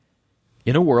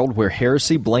In a world where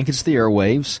heresy blankets the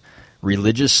airwaves,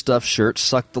 religious stuffed shirts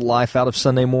suck the life out of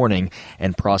Sunday morning,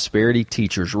 and prosperity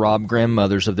teachers rob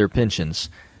grandmothers of their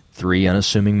pensions, three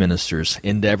unassuming ministers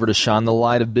endeavor to shine the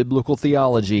light of biblical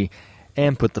theology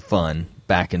and put the fun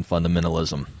back in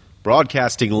fundamentalism.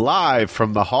 Broadcasting live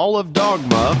from the Hall of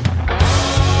Dogma.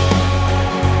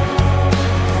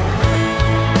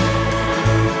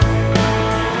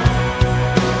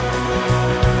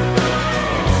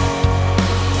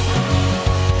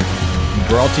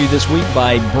 Brought to you this week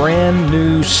by Brand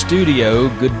New Studio.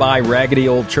 Goodbye, raggedy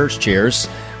old church chairs.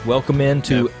 Welcome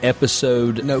into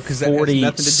episode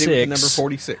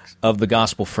 46 of the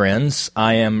Gospel Friends.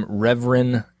 I am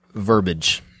Reverend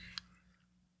Verbiage.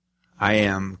 I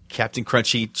am Captain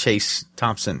Crunchy Chase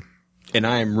Thompson. And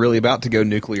I am really about to go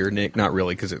nuclear, Nick. Not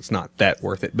really, because it's not that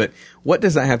worth it. But what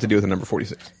does that have to do with the number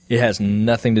 46? It has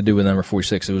nothing to do with number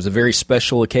 46. It was a very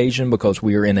special occasion because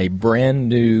we are in a brand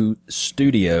new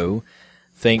studio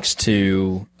thanks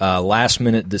to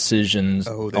last-minute decisions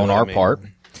on our part.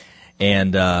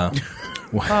 And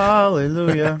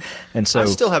hallelujah. And so I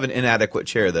still have an inadequate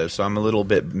chair, though, so I'm a little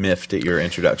bit miffed at your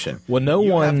introduction. Well,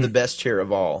 you have the best chair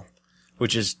of all,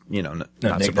 which is, not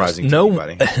surprising to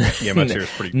anybody. Yeah, my chair is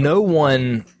pretty cool. No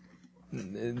one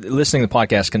listening to the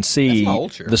podcast can see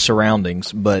the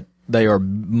surroundings, but they are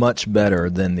much better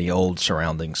than the old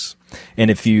surroundings.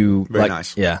 And if you Very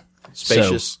nice. Yeah.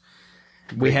 Spacious. So,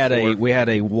 we had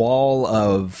a wall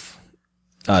of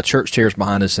church chairs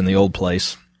behind us in the old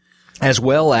place, as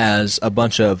well as a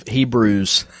bunch of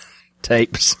Hebrews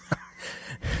tapes.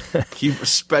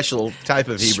 Special type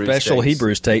of Hebrews Special tapes.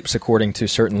 Hebrews tapes, according to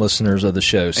certain listeners of the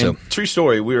show. So, and true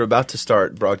story, we were about to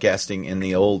start broadcasting in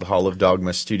the old Hall of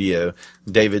Dogma studio.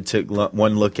 David took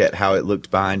one look at how it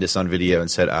looked behind us on video and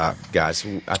said, guys,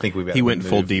 I think we've got He to went move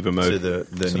full diva mode to the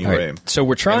new all right. room. So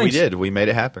we're trying. And we did. We made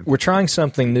it happen. We're trying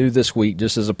something new this week,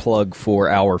 just as a plug for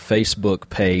our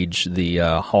Facebook page, the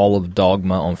Hall of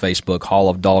Dogma on Facebook,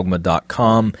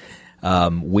 hallofdogma.com.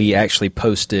 We actually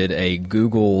posted a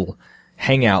Google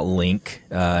Hangout link,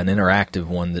 an interactive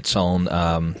one that's on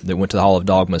that went to the Hall of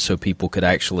Dogma, so people could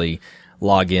actually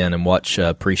log in and watch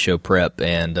pre-show prep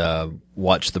and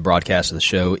watch the broadcast of the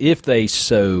show if they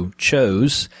so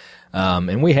chose.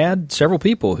 And we had several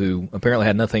people who apparently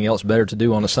had nothing else better to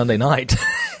do on a Sunday night.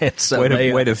 So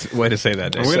way to say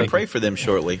that. We're going to pray for them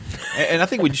shortly. And I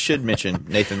think we should mention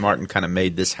Nathan Martin kind of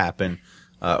made this happen.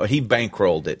 He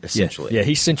bankrolled it, essentially. Yeah,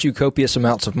 he sent you copious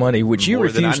amounts of money, which you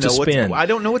refused to spend. I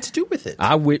don't know what to do with it.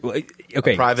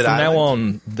 Okay, private from island. now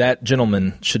on, that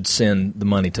gentleman should send the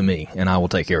money to me, and I will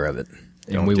take care of it.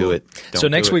 Don't do it. So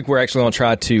next week, we're actually going to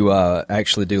try to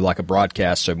actually do like a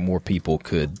broadcast so more people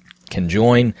can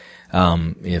join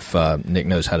if Nick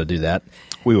knows how to do that.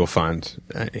 We will find.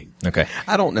 Okay.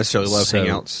 I don't necessarily love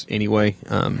Hangouts anyway.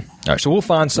 All right, so we'll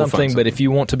find something, but if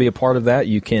you want to be a part of that,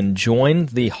 you can join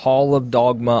the Hall of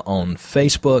Dogma on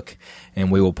Facebook,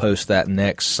 and we will post that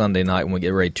next Sunday night when we get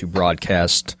ready to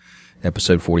broadcast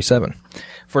episode 47.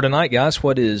 For tonight, guys,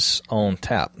 what is on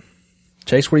tap?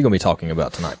 Chase, what are you going to be talking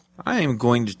about tonight? I am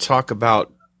going to talk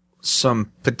about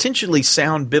some potentially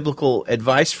sound biblical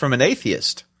advice from an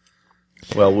atheist.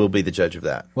 Well, we'll be the judge of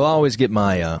that. Well, I always get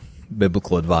my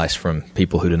biblical advice from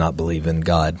people who do not believe in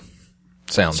God.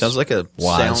 Sounds like a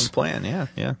wise. sound plan.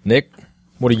 Yeah. Nick,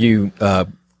 what are you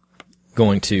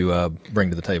going to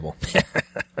bring to the table?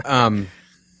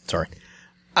 Sorry.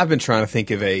 I've been trying to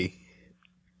think of a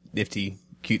nifty,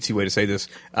 cutesy way to say this,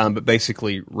 but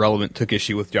basically Relevant took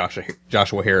issue with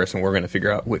Joshua Harris, and we're going to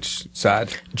figure out which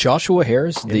side. Joshua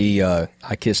Harris, the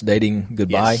I Kiss Dating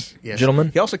Goodbye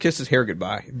gentleman? He also kissed his hair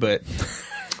goodbye, but...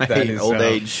 old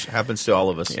age happens to all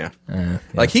of us. Yeah.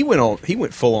 Like he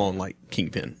went full on like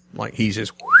Kingpin. Like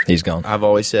he's gone. I've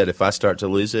always said if I start to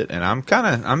lose it, and I'm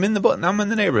in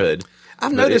the neighborhood.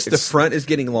 I've noticed the front is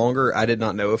getting longer. I did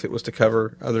not know if it was to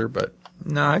cover but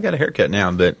no, I got a haircut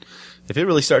now. But if it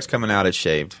really starts coming out, it's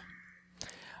shaved.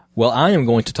 Well, I am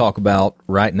going to talk about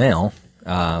right now.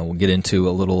 We'll get into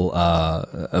a little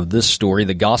of this story.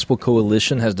 The Gospel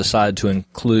Coalition has decided to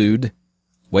include,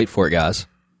 wait for it, guys,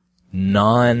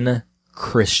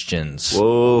 non-Christians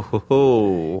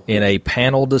in a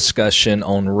panel discussion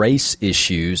on race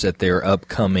issues at their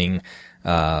upcoming,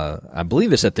 I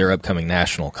believe it's at their upcoming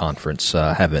national conference.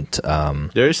 There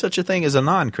is such a thing as a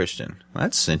non-Christian.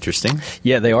 That's interesting.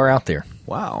 Yeah, they are out there.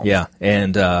 Wow. Yeah,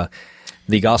 and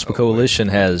the Gospel Coalition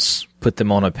has put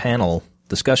them on a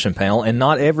discussion panel, and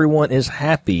not everyone is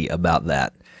happy about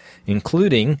that,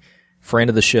 including friend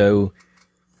of the show,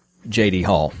 J.D.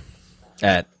 Hall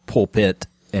at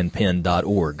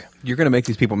pulpitandpen.org. You're going to make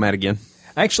these people mad again.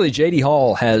 Actually, J.D.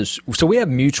 Hall so we have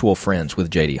mutual friends with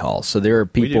J.D. Hall. So there are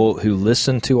people who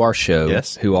listen to our show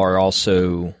Yes. who are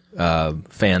also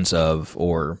fans of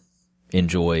or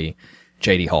enjoy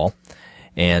J.D. Hall.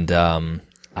 And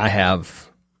I have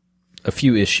a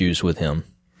few issues with him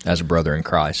as a brother in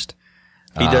Christ.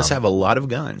 He does have a lot of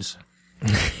guns.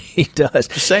 He does.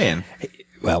 Just saying.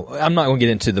 Well, I'm not going to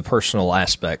get into the personal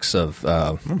aspects of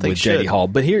with J.D. should. Hall,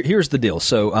 but here's the deal.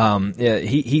 So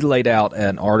he laid out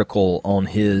an article on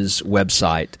his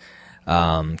website,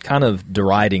 kind of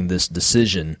deriding this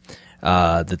decision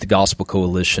that the Gospel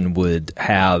Coalition would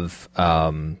have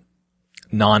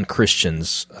non-Christian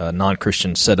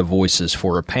set of voices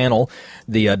for a panel.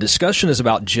 The discussion is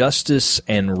about justice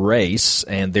and race,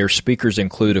 and their speakers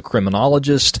include a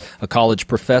criminologist, a college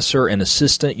professor, an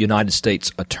assistant United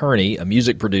States attorney, a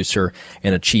music producer,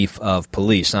 and a chief of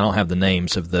police. I don't have the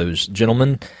names of those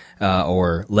gentlemen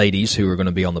or ladies who are going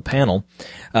to be on the panel.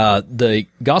 The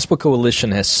Gospel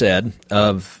Coalition has said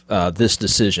of this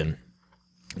decision,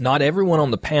 not everyone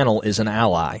on the panel is an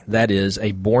ally, that is,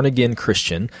 a born-again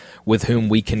Christian with whom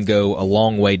we can go a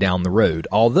long way down the road,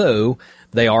 although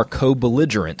they are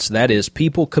co-belligerents, that is,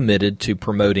 people committed to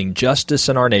promoting justice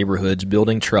in our neighborhoods,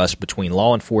 building trust between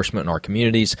law enforcement and our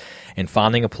communities, and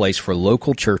finding a place for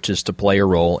local churches to play a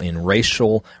role in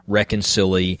racial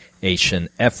reconciliation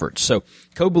efforts. So,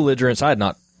 co-belligerents, I had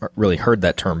not really heard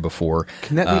that term before.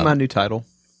 Can that be my new title?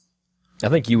 I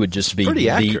think you would just be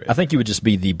pretty accurate. I think you would just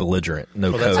be the belligerent.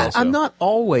 No co. I'm not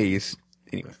always.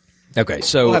 Anyway, Okay,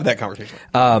 so we'll have that conversation.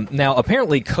 now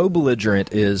apparently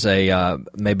co-belligerent is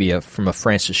from a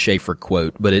Francis Schaeffer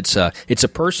quote, but it's a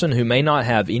person who may not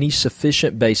have any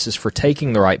sufficient basis for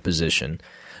taking the right position,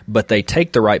 but they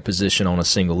take the right position on a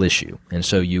single issue, and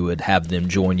so you would have them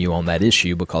join you on that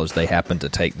issue because they happen to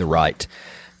take the right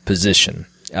position.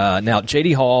 Now,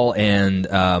 J.D. Hall and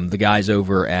the guys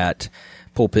over at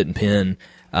Pulpit and Pen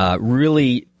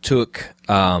really took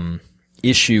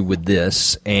issue with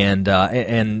this, and let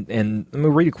me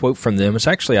read a quote from them. It's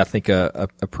actually, I think, a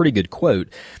pretty good quote.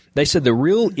 They said the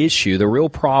real issue, the real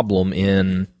problem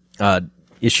in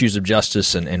issues of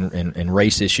justice and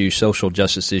race issues, social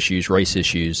justice issues, race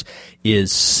issues,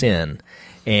 is sin.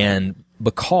 And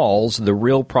because the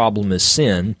real problem is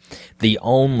sin, the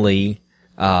only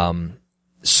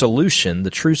solution, the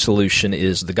true solution,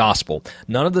 is the gospel.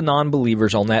 None of the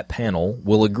non-believers on that panel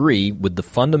will agree with the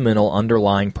fundamental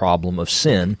underlying problem of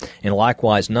sin, and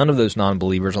likewise, none of those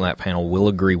non-believers on that panel will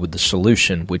agree with the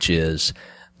solution, which is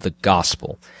the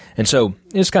gospel. And so,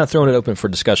 just kind of throwing it open for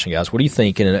discussion, guys. What do you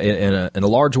think in a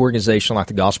large organization like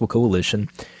the Gospel Coalition,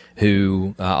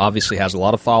 who obviously has a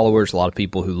lot of followers, a lot of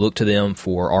people who look to them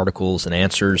for articles and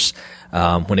answers,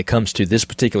 when it comes to this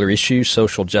particular issue,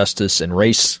 social justice and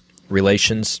race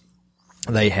relations?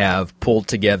 They have pulled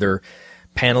together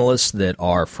panelists that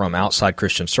are from outside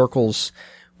Christian circles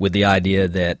with the idea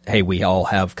that, hey, we all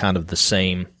have kind of the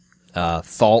same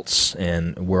thoughts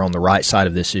and we're on the right side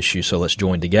of this issue, so let's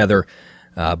join together.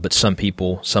 But some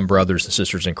people, some brothers and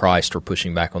sisters in Christ, are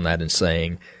pushing back on that and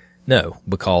saying no,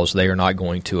 because they are not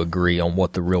going to agree on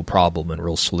what the real problem and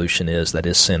real solution is, that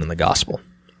is sin in the gospel.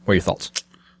 What are your thoughts?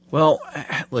 Well,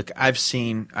 look, I've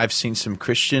seen some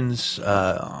Christians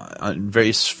on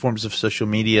various forms of social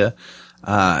media,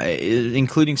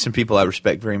 including some people I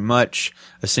respect very much,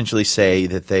 essentially say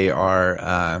that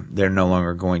they're no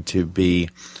longer going to be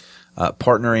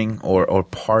partnering or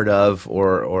part of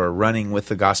or running with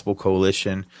the Gospel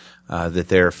Coalition, that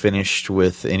they're finished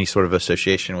with any sort of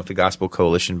association with the Gospel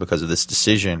Coalition because of this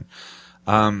decision.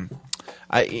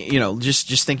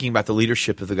 Just thinking about the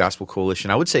leadership of the Gospel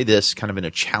Coalition, I would say this kind of in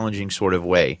a challenging sort of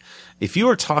way. If you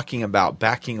are talking about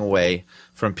backing away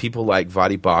from people like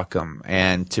Vadi Bakum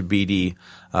and Thabiti,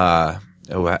 I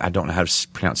don't know how to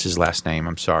pronounce his last name.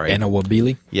 I'm sorry.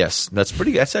 Anawabili? Yes,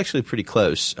 that's actually pretty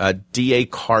close. D.A.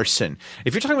 Carson.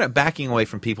 If you're talking about backing away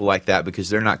from people like that because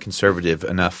they're not conservative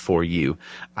enough for you,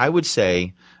 I would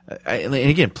say, and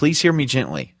again, please hear me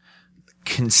gently,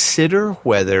 consider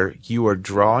whether you are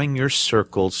drawing your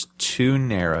circles too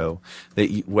narrow,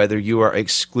 whether you are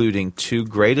excluding too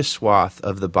great a swath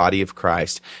of the body of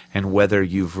Christ, and whether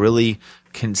you've really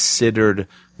considered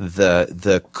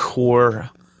the core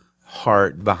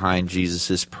heart behind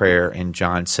Jesus' prayer in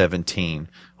John 17,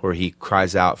 where he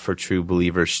cries out for true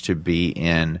believers to be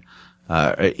in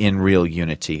real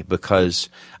unity. Because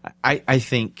I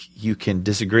think you can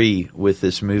disagree with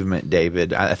this movement,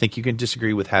 David. I think you can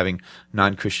disagree with having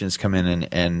non-Christians come in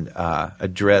and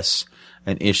address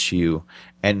an issue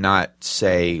and not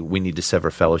say we need to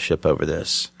sever fellowship over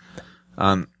this.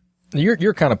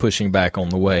 You're kind of pushing back on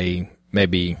the way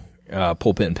maybe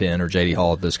Pulpit and Pen or J.D.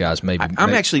 Hall, those guys, maybe.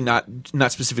 I'm actually not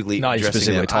specifically Not addressing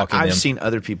specifically them. talking I've them. seen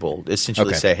other people essentially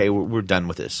Okay. say, "Hey, we're done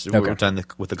with this. Okay. We're done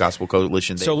with the Gospel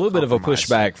Coalition." So a little bit of a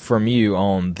pushback from you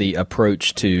on the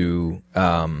approach to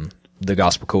the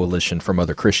Gospel Coalition from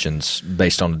other Christians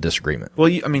based on a disagreement. Well,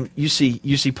 you see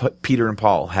Peter and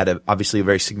Paul had obviously a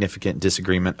very significant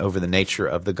disagreement over the nature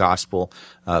of the gospel.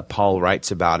 Paul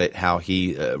writes about it, how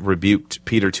he rebuked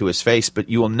Peter to his face. But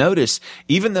you will notice,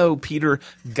 even though Peter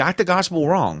got the gospel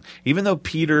wrong, even though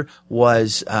Peter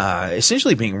was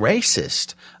essentially being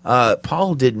racist,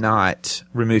 Paul did not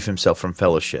remove himself from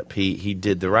fellowship. He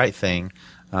did the right thing.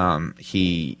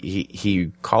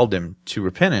 He called him to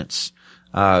repentance.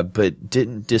 But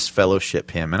didn't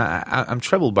disfellowship him, and I'm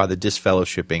troubled by the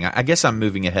disfellowshipping. I guess I'm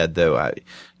moving ahead, though.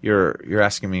 You're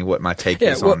asking me what my take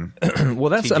is on well,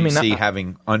 that's TGC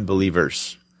having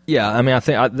unbelievers. Yeah, I mean, I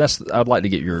think I'd like to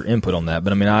get your input on that,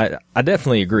 but I mean, I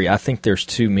definitely agree. I think there's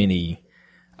too many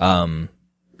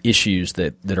issues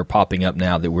that are popping up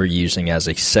now that we're using as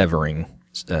a severing,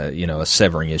 a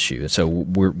severing issue. So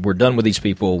we're done with these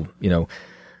people.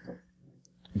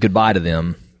 Goodbye to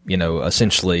them.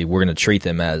 Essentially, we're going to treat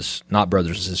them as not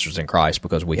brothers and sisters in Christ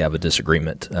because we have a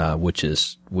disagreement, which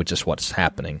is what's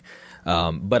happening.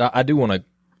 But I do want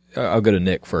to. I'll go to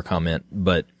Nick for a comment,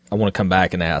 but I want to come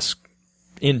back and ask,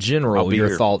 in general,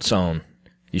 your thoughts on.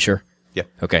 You sure? Yeah.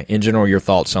 Okay. In general, your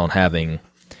thoughts on having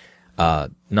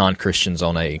non-Christians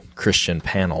on a Christian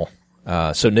panel.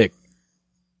 So, Nick,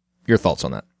 your thoughts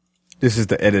on that? This is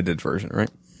the edited version, right?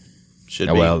 Should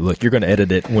be. Well, look, you're going to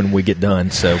edit it when we get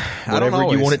done, so whatever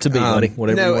you want it to be, buddy.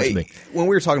 Whatever you want it to be. When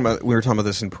we were talking about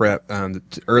this in prep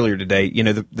earlier today,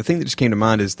 the thing that just came to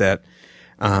mind is that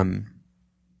I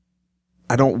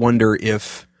don't wonder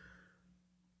if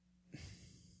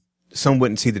some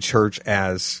wouldn't see the church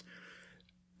as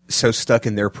so stuck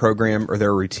in their program or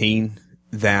their routine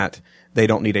that they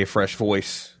don't need a fresh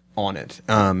voice on it.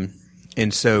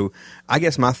 And so I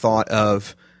guess my thought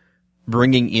of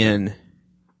bringing in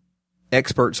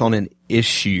experts on an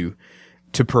issue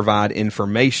to provide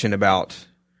information about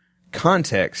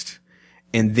context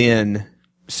and then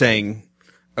saying,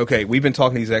 okay, we've been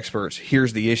talking to these experts.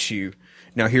 Here's the issue.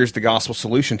 Now here's the gospel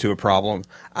solution to a problem.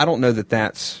 I don't know that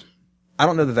that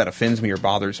offends me or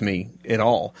bothers me at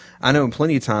all. I know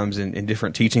plenty of times in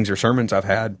different teachings or sermons I've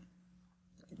had,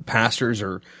 pastors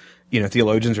or,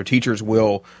 theologians or teachers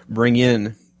will bring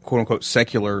in quote unquote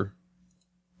secular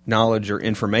knowledge or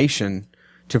information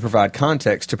to provide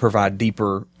context, to provide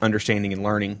deeper understanding and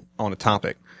learning on a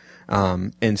topic.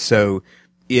 And so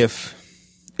if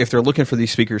they're looking for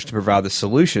these speakers to provide the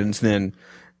solutions, then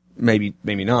maybe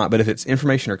not. But if it's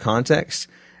information or context,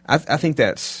 I think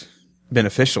that's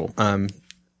beneficial.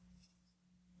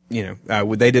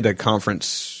 They did a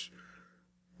conference,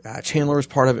 Chandler was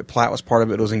part of it, Platt was part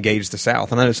of it, it was Engage the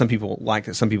South. And I know some people liked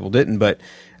it, some people didn't, but,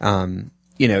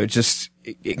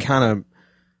 it kind of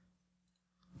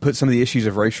put some of the issues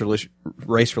of race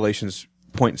relations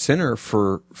point and center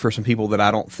for some people that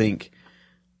I don't think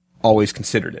always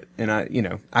considered it. And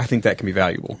I think that can be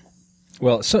valuable.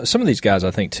 Well, some of these guys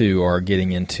I think too are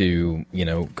getting into,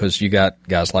 because you got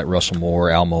guys like Russell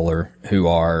Moore, Al Mohler, who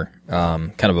are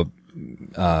kind of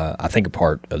I think a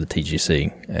part of the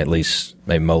TGC, at least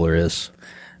maybe Mohler is.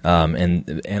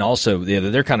 And also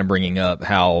they're kind of bringing up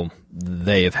how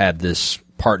they have had this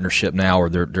partnership now, or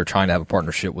they're trying to have a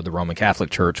partnership with the Roman Catholic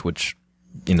Church, which,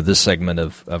 this segment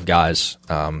of guys,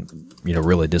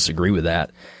 really disagree with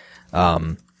that.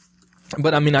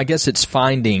 But I mean, I guess it's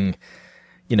finding,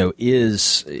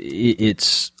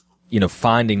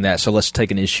 finding that. So let's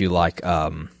take an issue like,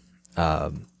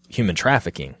 human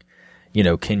trafficking.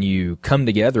 Can you come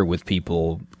together with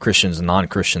people, Christians and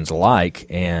non-Christians alike,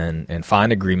 and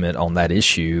find agreement on that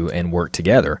issue and work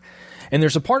together? And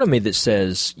there's a part of me that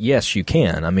says, yes, you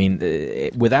can. I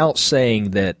mean, without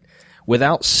saying that,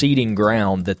 without ceding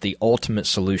ground that the ultimate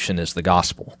solution is the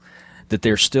gospel, that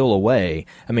there's still a way.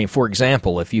 I mean, for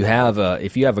example, if you have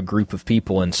a group of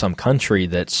people in some country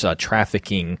that's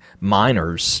trafficking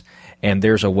minors, and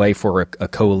there's a way for a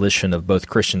coalition of both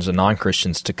Christians and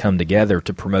non-Christians to come together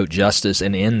to promote justice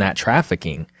and end that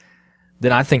trafficking,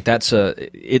 then I think that's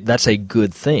a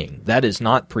good thing. That is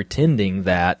not pretending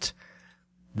that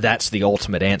that's the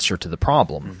ultimate answer to the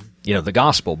problem, the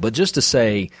gospel. But just to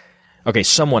say, okay,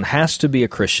 someone has to be a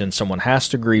Christian, someone has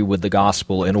to agree with the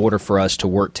gospel in order for us to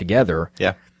work together.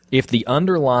 Yeah. If the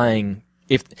underlying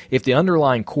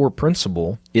core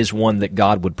principle is one that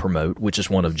God would promote, which is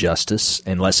one of justice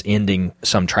and less ending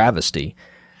some travesty,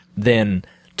 then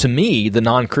to me, the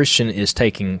non-Christian is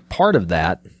taking part of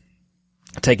that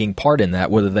taking part in that,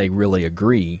 whether they really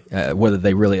agree, whether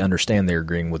they really understand they're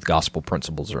agreeing with gospel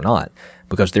principles or not,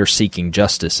 because they're seeking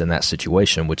justice in that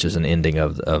situation, which is an ending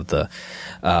of the.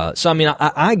 So I mean,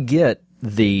 I get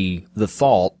the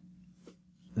thought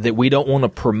that we don't want to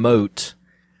promote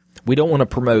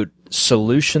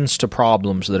solutions to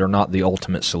problems that are not the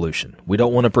ultimate solution. We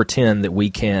don't want to pretend that we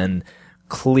can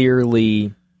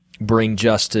clearly bring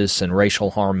justice and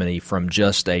racial harmony from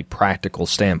just a practical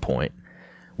standpoint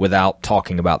without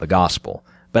talking about the gospel.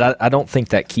 But I don't think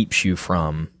that keeps you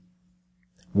from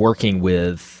working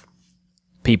with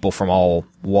people from all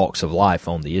walks of life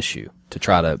on the issue to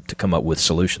try to come up with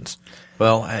solutions.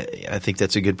 Well, I think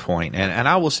that's a good point. And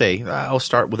I will say, I'll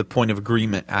start with a point of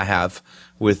agreement I have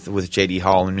with J.D.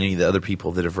 Hall and many of the other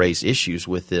people that have raised issues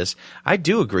with this. I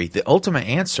do agree. The ultimate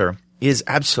answer is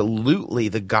absolutely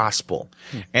the gospel.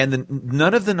 And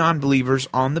none of the non-believers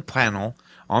on the panel,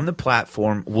 on the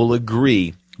platform, will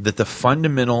agree that the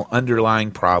fundamental underlying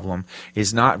problem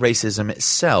is not racism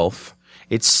itself,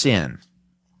 it's sin.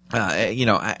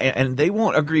 And they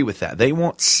won't agree with that. They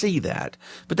won't see that.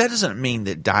 But that doesn't mean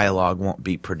that dialogue won't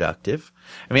be productive.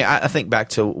 I mean, I think back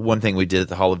to one thing we did at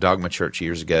the Hall of Dogma Church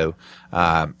years ago.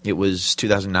 It was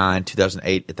 2009,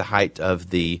 2008, at the height of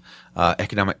the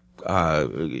economic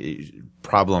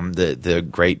problem, the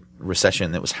Great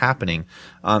Recession that was happening.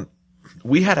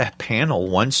 We had a panel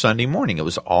one Sunday morning. It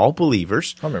was all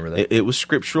believers. I remember that. It was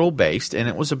scriptural based, and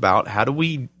it was about how do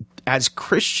we, as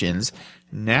Christians,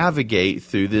 navigate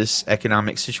through this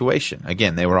economic situation.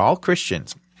 Again, they were all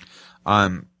Christians.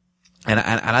 And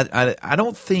I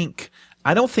don't think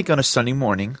on a Sunday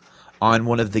morning, on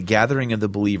one of the gathering of the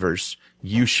believers,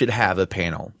 you should have a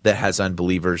panel that has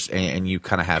unbelievers and you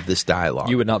kind of have this dialogue.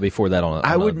 You would not be for that on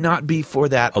I would not be for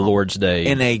that a Lord's Day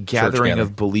in a gathering gathering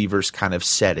of believers kind of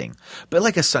setting. But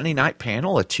like a Sunday night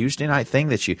panel, a Tuesday night thing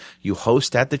that you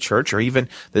host at the church, or even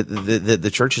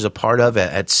the church is a part of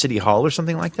at City Hall or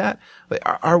something like that.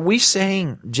 Are we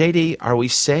saying, JD, are we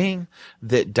saying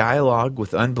that dialogue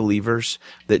with unbelievers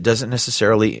that doesn't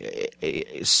necessarily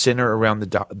center around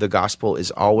the gospel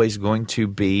is always going to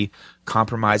be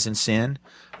compromise and sin?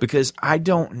 Because I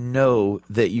don't know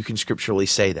that you can scripturally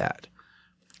say that.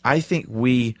 I think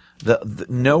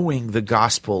knowing the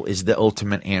gospel is the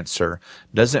ultimate answer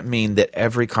doesn't mean that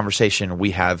every conversation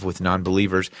we have with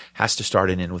non-believers has to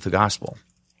start and end with the gospel.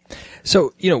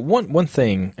 So, one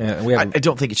thing I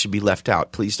don't think it should be left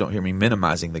out. Please don't hear me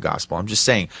minimizing the gospel. I'm just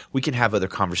saying we can have other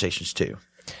conversations too.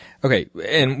 Okay,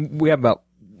 and we have about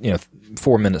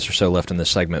 4 minutes or so left in this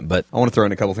segment, but I want to throw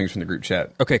in a couple things from the group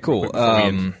chat. okay, cool.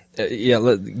 Get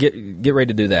ready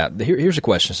to do that. Here's a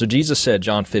question. So Jesus said,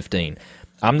 John 15,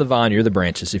 I'm the vine, you're the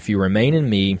branches. If you remain in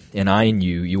me and I in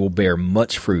you, you will bear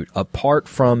much fruit. Apart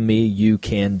from me, you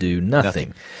can do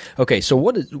nothing. Okay, so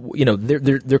what is,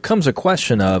 there comes a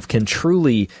question of, can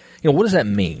truly, what does that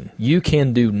mean? You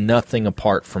can do nothing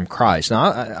apart from Christ.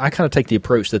 Now, I kind of take the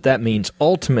approach that means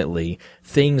ultimately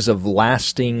things of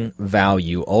lasting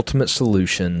value, ultimate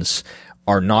solutions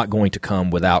are not going to come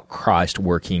without Christ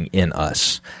working in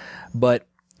us. But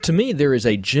to me, there is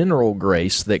a general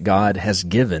grace that God has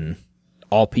given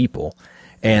all people.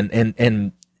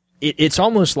 And it's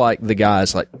almost like the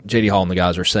guys, like J.D. Hall and the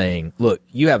guys are saying, look,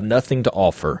 you have nothing to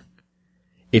offer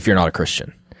if you're not a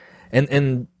Christian.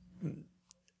 And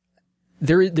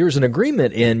there's an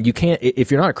agreement in you can't,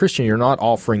 if you're not a Christian, you're not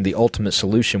offering the ultimate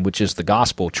solution, which is the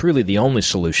gospel, truly the only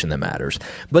solution that matters.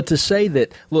 But to say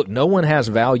that, look, no one has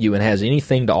value and has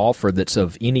anything to offer that's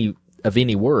of any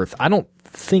worth, I don't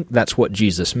think that's what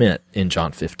Jesus meant in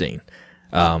John 15.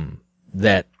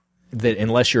 That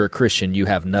unless you're a Christian, you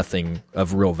have nothing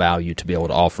of real value to be able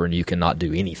to offer, and you cannot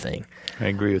do anything. I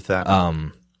agree with that.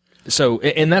 So,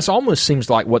 and that's almost seems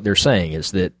like what they're saying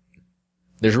is that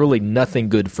there's really nothing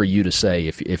good for you to say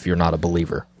if you're not a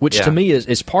believer, which to me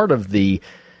is part of the.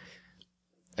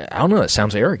 I don't know. It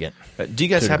sounds arrogant. Do you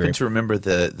guys happen to remember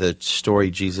the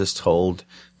story Jesus told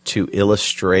to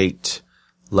illustrate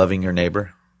loving your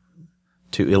neighbor?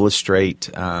 To illustrate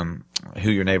who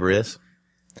your neighbor is?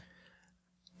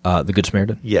 The Good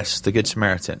Samaritan? Yes, the Good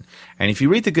Samaritan. And if you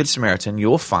read the Good Samaritan, you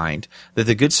will find that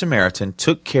the Good Samaritan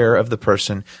took care of the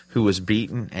person who was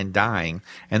beaten and dying,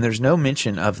 and there's no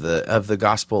mention of the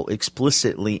gospel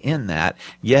explicitly in that,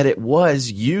 yet it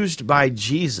was used by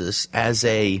Jesus as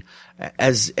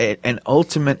an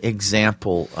ultimate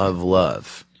example of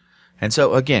love. And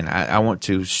so, again, I want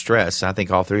to stress, I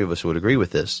think all three of us would agree with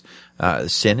this,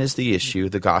 sin is the issue,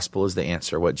 the gospel is the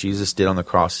answer. What Jesus did on the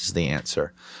cross is the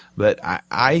answer. But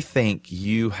I think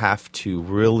you have to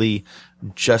really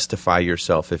justify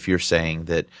yourself if you're saying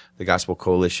that the Gospel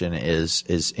Coalition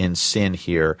is in sin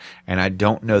here. And I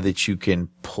don't know that you can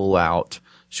pull out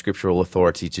scriptural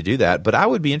authority to do that, but I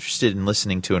would be interested in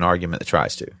listening to an argument that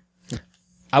tries to.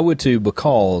 I would too,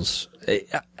 because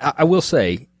I will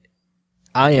say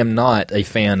I am not a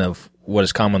fan of what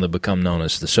has commonly become known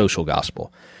as the social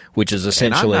gospel, which is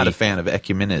essentially. And I'm not a fan of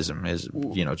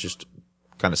ecumenism, just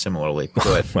kind of similarly.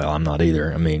 Go ahead. Well, I'm not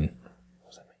either. I mean,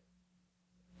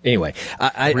 anyway,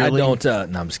 I don't.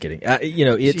 No, I'm just kidding.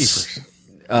 It's.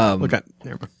 Look at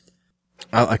never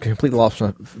mind. I completely lost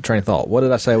my train of thought. What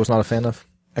did I say I was not a fan of?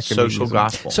 Social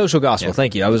gospel. Social gospel. Yeah.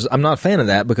 Thank you. I'm not a fan of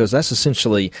that because that's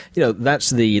essentially, that's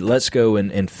the let's go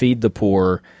and feed the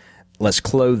poor, let's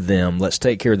clothe them, let's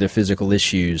take care of their physical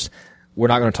issues. We're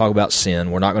not going to talk about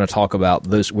sin. We're not going to talk about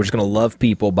those. We're just going to love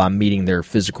people by meeting their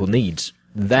physical needs.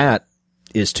 That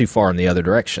is too far in the other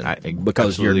direction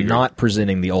because you're not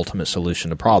presenting the ultimate solution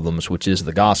to problems, which is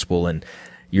the gospel, and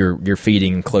you're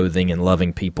feeding and clothing and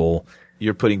loving people.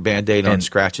 You're putting Band-Aid on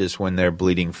scratches when they're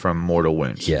bleeding from mortal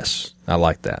wounds. Yes, I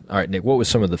like that. All right, Nick, what was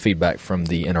some of the feedback from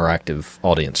the interactive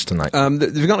audience tonight?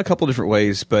 They've gone a couple different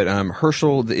ways, but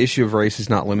Herschel, the issue of race is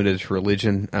not limited to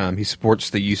religion. He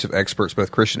supports the use of experts, both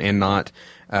Christian and not.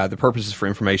 The purpose is for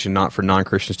information, not for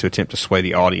non-Christians to attempt to sway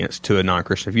the audience to a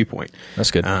non-Christian viewpoint. That's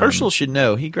good. Herschel should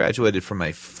know he graduated from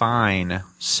a fine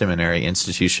seminary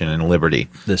institution in Liberty.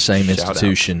 The same Shout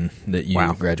institution that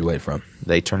you graduated from.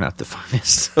 They turn out the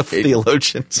finest of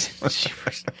theologians.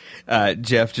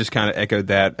 Jeff just kind of echoed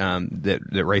that,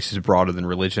 that race is broader than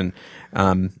religion.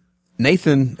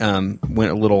 Nathan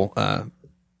went a little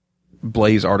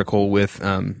Blaze article with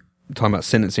talking about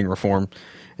sentencing reform,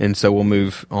 and so we'll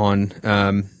move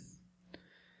on.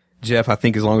 Jeff, I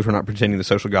think as long as we're not pretending the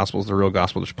social gospel is the real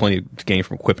gospel, there's plenty to gain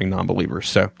from equipping non-believers.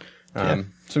 So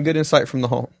some good insight from the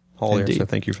hall here, so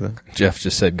thank you for that. Jeff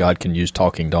just said God can use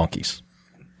talking donkeys.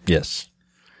 Yes.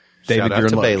 David, Shout out you're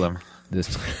to in luck. Balaam. This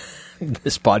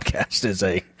podcast is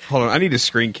a... Hold on, I need to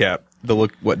screen cap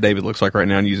what David looks like right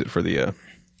now and use it for the...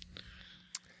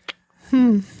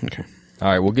 Okay. All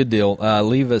right, well, good deal.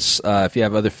 Leave us, if you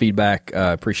have other feedback,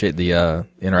 appreciate the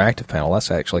interactive panel.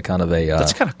 That's actually kind of a...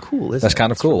 That's kind of cool, isn't it? That's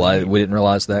kind of cool. We didn't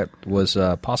realize that was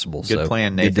possible. Good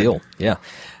plan, Nathan. Good deal, yeah.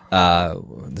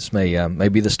 This may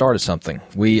be the start of something.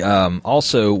 We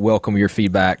also welcome your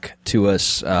feedback to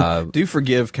us. Do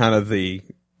forgive kind of the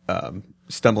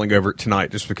stumbling over it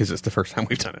tonight just because it's the first time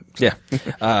we've done it. So. Yeah.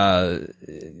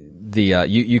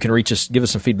 You can reach us, give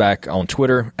us some feedback on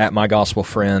Twitter at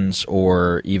MyGospelFriends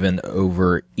or even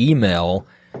over email.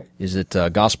 Is it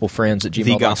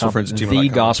gospelfriends@gmail.com?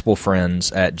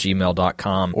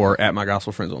 TheGospelFriends@gmail.com. Or at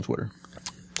MyGospelFriends on Twitter.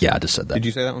 Yeah, I just said that. Did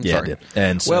you say that one? Yeah, Sorry. I did.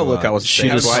 And so, well, look, I was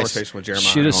shoot us, conversation with Jeremiah.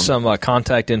 Shoot us some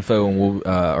contact info, and we'll,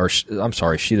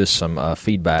 shoot us some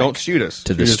feedback. Don't shoot us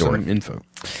to this story. Some info.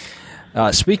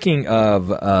 Speaking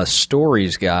of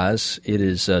stories, guys, it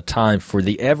is time for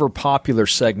the ever popular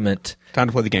segment. Time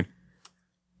to play the game.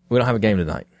 We don't have a game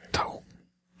tonight.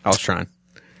 I was trying.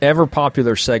 Ever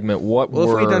popular segment. If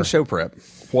we done show prep.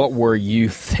 What were you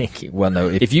thinking? Well, no.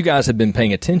 If you guys had been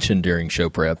paying attention during show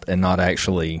prep and not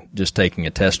actually just taking a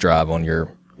test drive on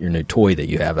your new toy that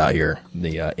you have out here,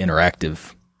 the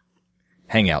interactive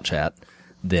Hangout chat,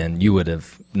 then you would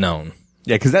have known.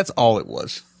 Yeah, because that's all it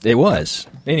was. It was.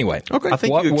 Anyway. Okay. I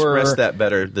think you expressed that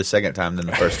better the second time than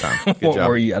the first time. Good what job.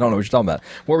 were you? I don't know what you're talking about.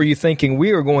 What were you thinking?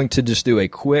 We are going to just do a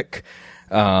quick.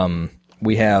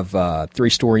 We have 3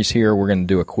 stories here. We're going to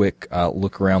do a quick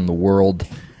look around the world.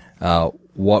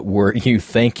 What were you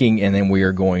thinking? And then we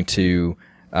are going to.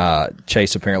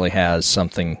 Chase apparently has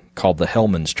something called the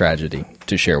Hellman's tragedy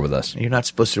to share with us. You're not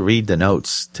supposed to read the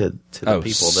notes to the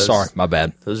people. Sorry, my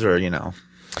bad. Those are,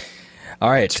 All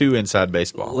right. too inside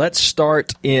baseball. Let's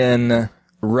start in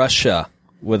Russia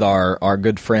with our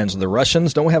good friends, the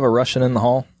Russians. Don't we have a Russian in the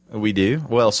hall? We do.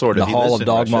 Well, sort of. The He Hall lives of in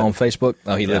Dogma Russia. on Facebook.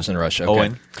 Oh, he lives in Russia. Okay.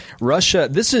 Owen. Russia.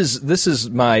 This is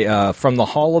my from the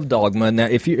Hall of Dogma. Now,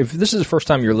 if this is the first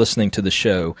time you're listening to the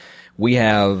show, we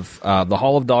have the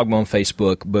Hall of Dogma on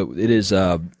Facebook, but it is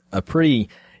a pretty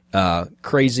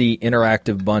crazy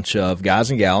interactive bunch of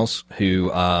guys and gals who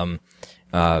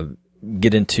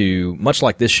get into, much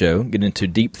like this show, get into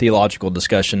deep theological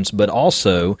discussions, but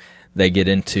also they get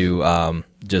into fun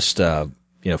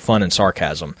and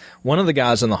sarcasm. One of the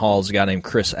guys in the hall is a guy named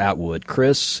Chris Atwood.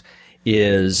 Chris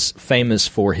is famous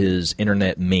for his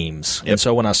internet memes. Yep. And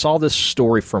so when I saw this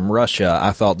story from Russia,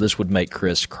 I thought this would make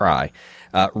Chris cry.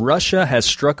 Russia has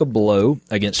struck a blow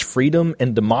against freedom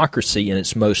and democracy in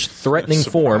its most threatening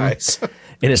form.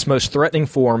 In its most threatening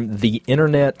form, the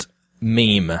internet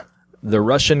meme. The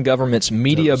Russian government's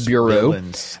media Those bureau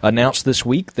villains. announced this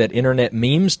week that internet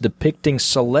memes depicting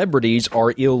celebrities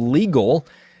are illegal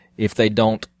if they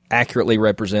don't accurately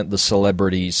represent the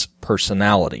celebrity's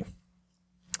personality.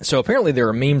 So apparently there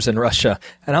are memes in Russia,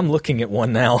 and I'm looking at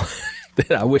one now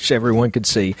that I wish everyone could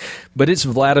see, but it's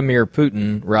Vladimir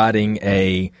Putin riding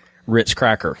a Ritz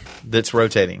cracker That's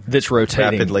rotating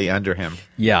rapidly under him.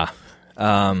 Yeah.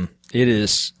 It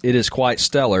is quite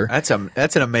stellar. That's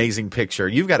an amazing picture.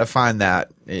 You've got to find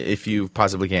that if you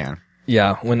possibly can.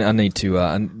 Yeah, when I need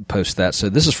to post that. So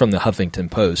this is from the Huffington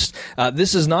Post.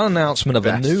 This is not an announcement of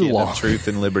a new Bastion law. of truth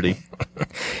and liberty.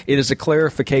 It is a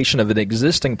clarification of an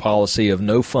existing policy of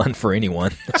no fun for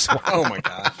anyone. Oh my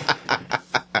gosh.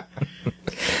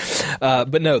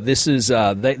 But no, this is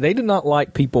they did not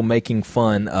like people making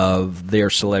fun of their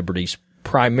celebrities.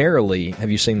 Primarily, have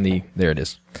you seen the? There it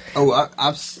is. Oh,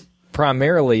 I've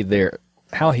Primarily,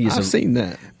 I've seen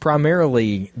that.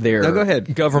 Primarily, their No, go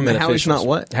ahead. government How he's officials. not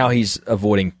what? How he's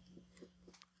avoiding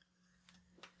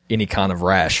any kind of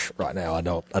rash right now. I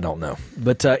don't know.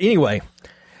 But anyway,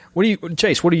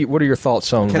 Chase? What are your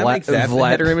thoughts on? Can I make that the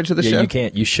header image of the yeah, show? You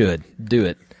can't. You should do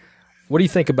it. What do you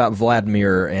think about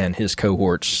Vladimir and his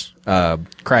cohorts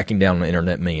cracking down on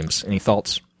internet memes? Any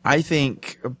thoughts? I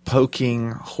think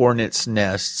poking hornets'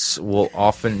 nests will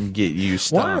often get you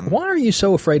stung. Why are you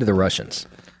so afraid of the Russians?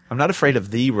 I'm not afraid of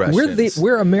the Russians.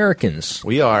 We're Americans.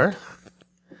 We are.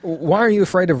 Why are you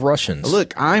afraid of Russians?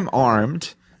 Look, I'm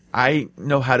armed. I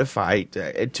know how to fight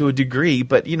to a degree,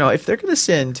 but if they're going to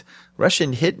send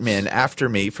Russian hitmen after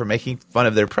me for making fun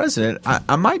of their president,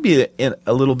 I might be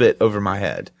a little bit over my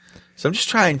head. So I'm just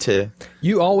trying to.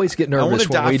 You always get nervous. I want to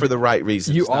die for the right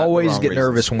reasons. You not the always wrong get reasons.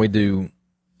 nervous when we do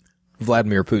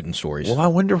Vladimir Putin stories. Well, I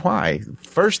wonder why.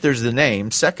 First, there's the name.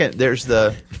 Second, there's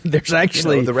the There's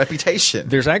actually the reputation.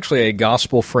 there's actually a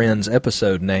Gospel Friends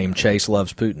episode named Chase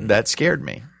Loves Putin. That scared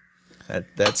me.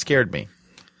 That scared me.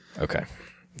 Okay.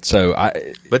 So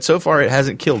But so far, it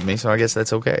hasn't killed me, so I guess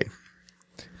that's okay.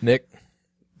 Nick,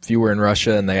 if you were in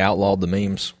Russia and they outlawed the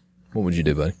memes, what would you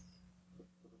do, buddy?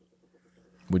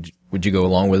 Would you go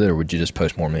along with it, or would you just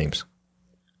post more memes?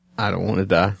 I don't want to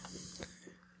die.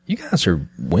 You guys are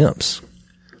wimps.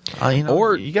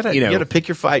 Or you gotta pick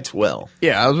your fights well.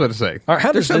 Yeah, I was about to say. All right,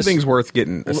 how There's does some this- things worth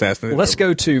getting assassinated. Let's over.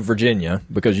 go to Virginia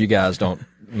because you guys don't.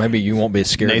 Maybe you won't be as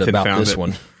scared Nathan about found this it.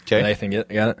 one. Okay. Nathan, got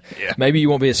it? Yeah. Maybe you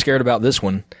won't be as scared about this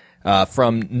one.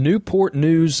 From Newport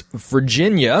News,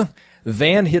 Virginia,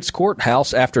 van hits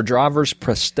courthouse after driver's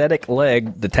prosthetic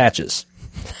leg detaches.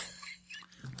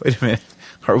 Wait a minute.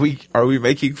 Are we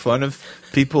making fun of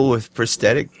people with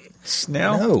prosthetics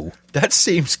now? No. That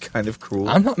seems kind of cruel.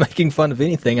 I'm not making fun of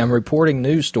anything. I'm reporting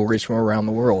news stories from around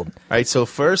the world. All right, so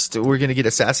first we're going to get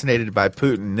assassinated by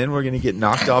Putin, then we're going to get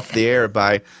knocked off the air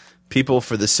by people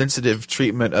for the sensitive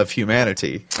treatment of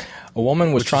humanity. A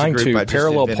woman was Which is a trying group I to just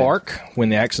parallel invented. park when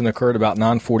the accident occurred about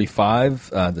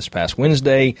 9:45 this past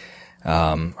Wednesday.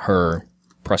 Her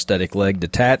prosthetic leg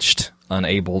detached,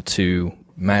 unable to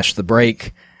mash the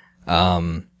brake.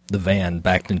 The van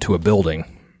backed into a building.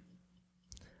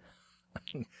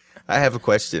 I have a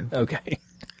question. Okay.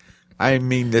 I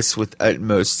mean this with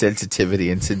utmost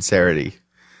sensitivity and sincerity.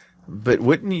 But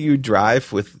wouldn't you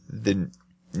drive with the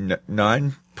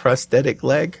non-prosthetic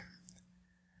leg?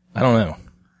 I don't know.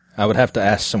 I would have to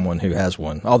ask someone who has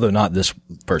one, although not this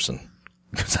person,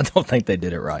 because I don't think they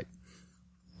did it right.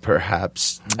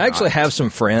 Perhaps. I actually not. have some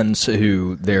friends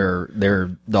who their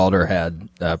daughter had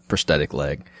a prosthetic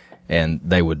leg, and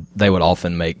they would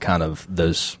often make kind of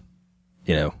those,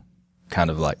 kind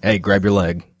of like, hey, grab your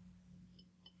leg,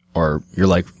 or your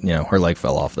leg, her leg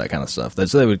fell off, that kind of stuff.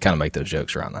 So they would kind of make those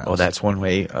jokes around that. Well, that's one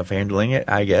way of handling it,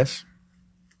 I guess.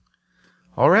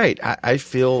 All right. I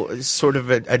feel sort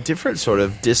of a different sort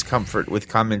of discomfort with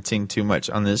commenting too much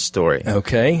on this story.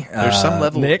 Okay. There's some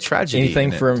level Nick, of tragedy.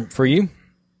 Anything in it. for you?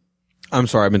 I'm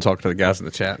sorry, I've been talking to the guys in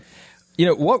the chat.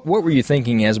 What were you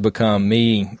thinking has become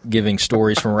me giving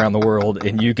stories from around the world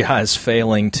and you guys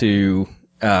failing to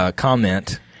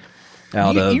comment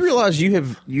out of... You realize you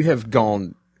have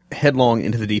gone headlong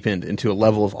into the deep end, into a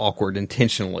level of awkward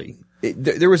intentionally.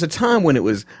 There was a time when it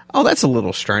was, that's a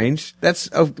little strange.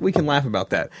 We can laugh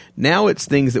about that. Now it's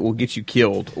things that will get you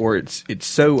killed, or it's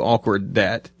so awkward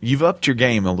that You've upped your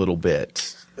game a little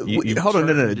bit. You've hold on,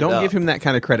 no, turned it don't up. give him that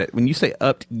kind of credit. When you say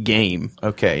upped game,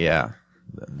 Okay, yeah.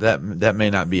 That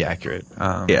may not be accurate.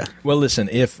 yeah. Well, listen,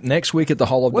 if next week at the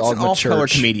Hall of What's an Dogma off-color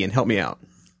Church... comedian? Help me out.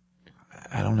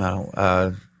 I don't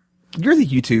know. You're the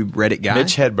YouTube Reddit guy.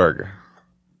 Mitch Hedberg.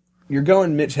 You're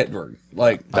going Mitch Hedberg.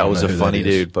 Like That was know a who funny that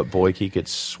is. dude, but boy, he could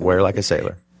swear like a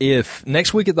sailor. If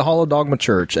next week at the Hall of Dogma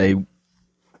Church a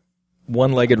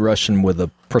one-legged Russian with a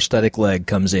prosthetic leg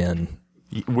comes in,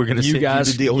 We're going to you send guys,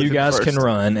 you to deal with you it guys first. can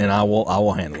run, and I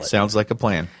will handle it. Sounds like a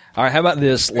plan. All right, how about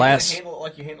this last? handle it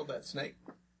like you handled that snake.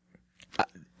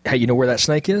 Hey, you know where that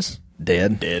snake is?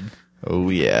 Dead. Oh,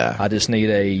 yeah. I just need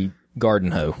a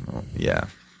garden hoe. Yeah.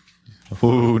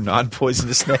 Ooh,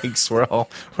 non-poisonous snakes. We're all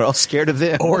scared of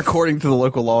them. Or according to the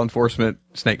local law enforcement,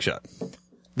 snake shot.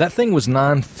 That thing was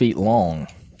 9 feet long.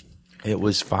 It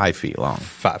was 5 feet long.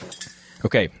 5.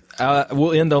 Okay,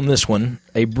 we'll end on this one.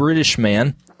 A British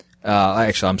man.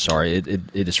 Actually, I'm sorry. It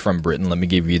is from Britain. Let me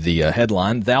give you the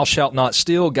headline. Thou shalt not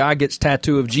steal. Guy gets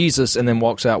tattoo of Jesus and then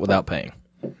walks out without paying.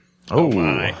 Oh,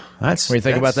 my. What do you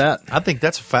think about that? I think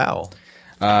that's a foul.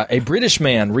 A British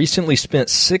man recently spent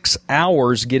 6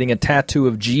 hours getting a tattoo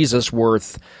of Jesus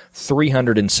worth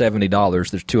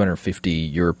 $370. There's 250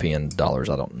 European dollars.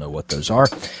 I don't know what those are.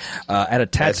 At a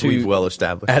As we've tattoo well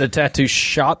established. at a tattoo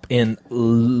shop in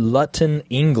Luton,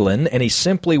 England, and he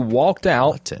simply walked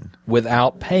out Luton.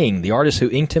 without paying. The artist who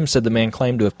inked him said the man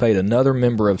claimed to have paid another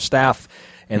member of staff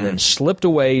and then slipped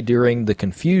away during the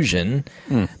confusion.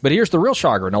 But here's the real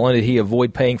shocker. Not only did he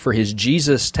avoid paying for his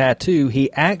Jesus tattoo,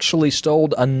 he actually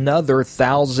stole another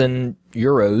 1,000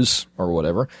 euros or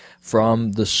whatever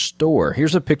from the store.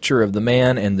 Here's a picture of the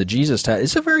man and the Jesus tattoo.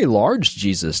 It's a very large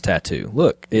Jesus tattoo.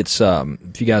 Look, it's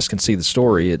if you guys can see the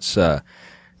story, it's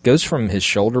goes from his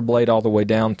shoulder blade all the way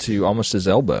down to almost his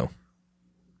elbow.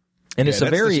 And it's a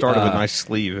That's very the start of a nice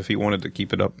sleeve if he wanted to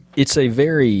keep it up. it's a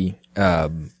very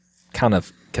kind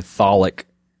of Catholic.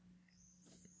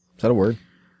 Is that a word?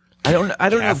 I don't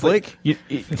Catholic? know.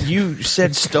 But you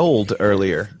said stole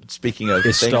earlier. Speaking of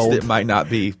It's things stoled. that might not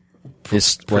be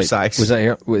It's precise. Was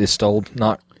that is stole?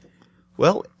 Not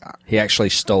well. he actually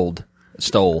stole.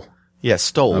 Yeah,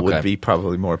 stole Okay. would be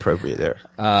probably more appropriate there.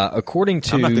 According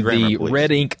to I'm not the grammar the police.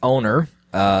 Red Ink owner,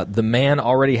 the man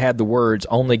already had the words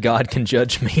 "Only God can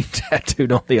judge me"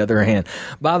 tattooed on the other hand.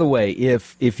 By the way,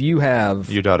 if you have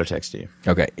Your daughter texted you.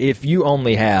 okay, if you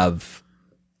only have,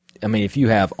 if you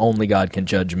have "Only God can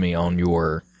judge me" on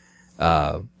your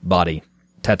body,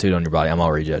 tattooed on your body, I'm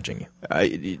already judging you.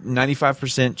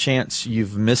 95% chance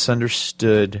you've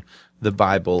misunderstood the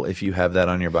Bible if you have that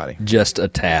on your body. Just a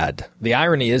tad. The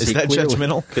irony is Is he that clearly,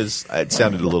 judgmental? Because it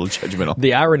sounded a little judgmental.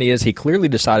 The irony is he clearly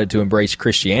decided to embrace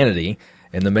Christianity,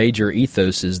 and the major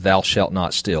ethos is "Thou shalt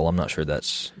not steal." I'm not sure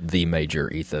that's the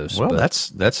major ethos. Well, but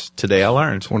that's today I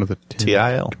learned. One of the 10.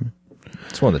 TIL.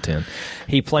 it's one of the 10.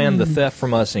 He planned the theft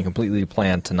from us and completely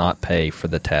planned to not pay for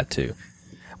the tattoo.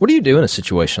 What do you do in a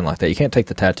situation like that? You can't take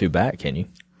the tattoo back, can you?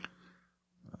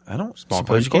 I don't Small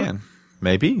suppose you claims can.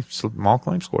 Maybe small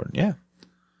claims court. Yeah.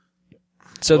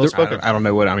 So I don't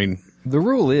know what I mean. the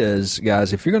rule is,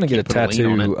 guys, if you're going to get a put a lien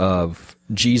on tattoo it. of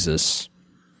Jesus,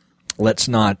 let's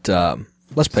not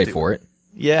let's pay for it.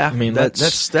 Yeah, I mean,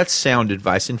 that's sound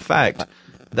advice. In fact,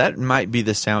 that might be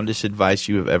the soundest advice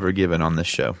you have ever given on this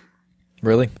show.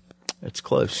 Really? It's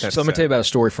close. So let me tell you about a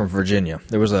story from Virginia.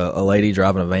 There was a lady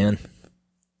driving a van.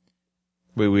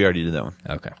 We already did that one.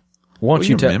 Okay. Why don't Well, you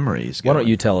your tell? memory is Why don't going.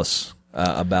 you tell us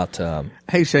about?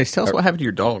 Hey, Chase, tell us what happened to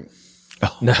your dog.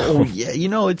 No, Oh yeah,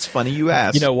 it's funny you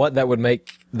asked. you know what? That would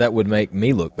make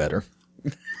me look better.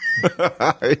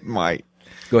 it might.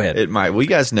 Go ahead. It might. Well, you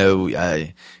guys know,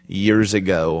 years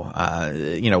ago,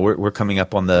 we're coming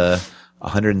up on the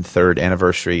 103rd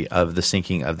anniversary of the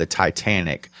sinking of the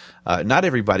Titanic. Not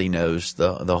everybody knows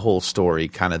the whole story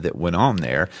kind of that went on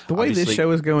there. The way this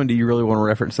show is going, do you really want to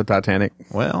reference the Titanic?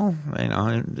 Well,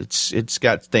 it's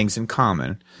got things in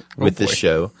common with this boy.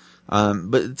 show.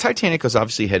 But the Titanic was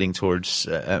obviously heading towards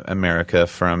America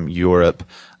from Europe.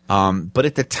 But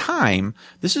at the time,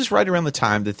 this is right around the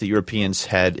time that the Europeans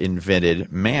had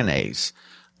invented mayonnaise.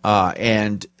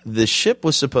 And the ship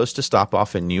was supposed to stop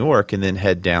off in New York and then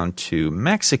head down to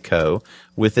Mexico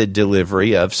with a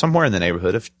delivery of somewhere in the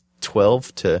neighborhood of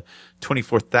 12 to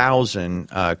 24,000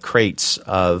 crates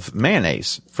of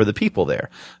mayonnaise for the people there.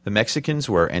 The Mexicans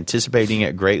were anticipating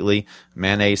it greatly.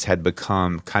 Mayonnaise had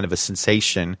become kind of a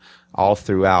sensation all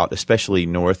throughout, especially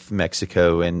North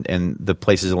Mexico and the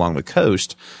places along the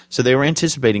coast. So they were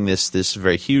anticipating this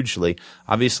very hugely.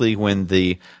 Obviously, when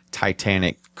the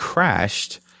Titanic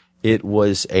crashed, it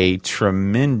was a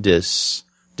tremendous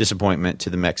disappointment to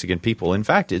the Mexican people. In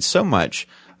fact, it's so much.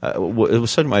 It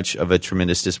was so much of a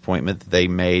tremendous disappointment that they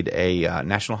made a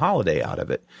national holiday out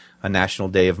of it, a national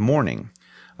day of mourning.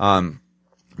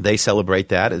 They celebrate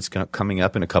that. It's coming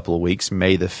up in a couple of weeks,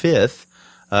 May the 5th,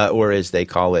 or as they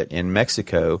call it in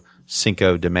Mexico,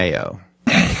 Cinco de Mayo.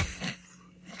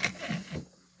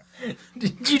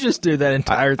 Did you just do that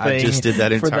entire thing? I just did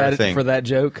that entire thing. for that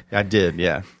joke. I did,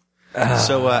 yeah.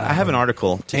 So I have an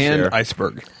article to And share.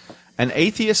 iceberg. An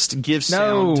atheist gives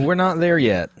No, sound. we're not there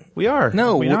yet. We are.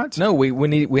 No, Are we not? No,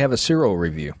 we have a cereal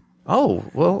review. Oh,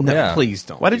 well. No, Yeah. please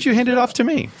don't. Why did you hand it off to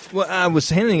me? Well, I was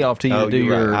handing it off to you to do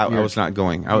you're your, right. I your was not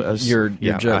going. I was, your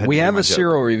yeah, I joke. had We to do have my a joke.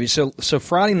 cereal review. So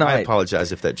Friday I night.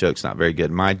 apologize if that joke's not very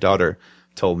good. My daughter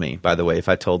told me, by the way, if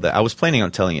I told that, I was planning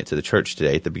on telling it to the church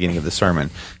today at the beginning of the sermon.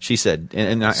 She said,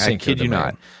 and I Sink kid her you demand.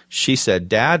 not, she said,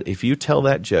 Dad, if you tell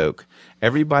that joke,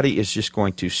 everybody is just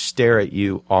going to stare at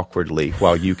you awkwardly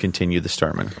while you continue the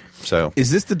sermon. So, Is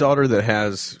this the daughter that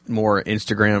has more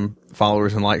Instagram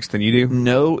followers and likes than you do?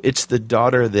 no, it's the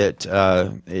daughter that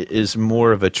is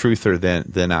more of a truther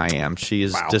than I am. She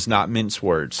does not mince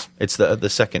words. It's the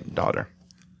second daughter.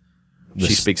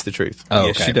 She speaks the truth. Oh,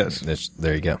 Yes, okay. she does.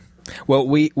 There you go. Well,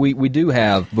 we do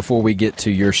have, before we get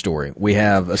to your story, we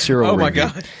have a cereal Oh, my review.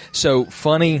 God. So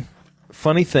funny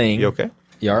thing. You okay?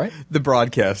 You all right? The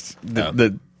broadcast,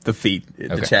 the feed,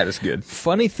 the Okay. chat is good.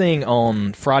 Funny thing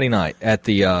on Friday night at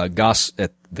the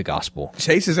gospel.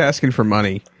 Chase is asking for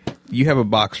money. You have a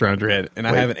box around your head, and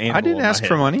I have an animal. I didn't on my ask head.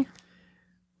 for money.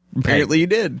 Apparently, you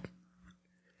did.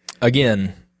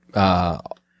 Again,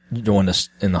 joined us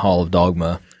in the Hall of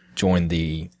Dogma, joined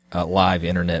the live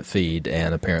internet feed,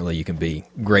 and apparently you can be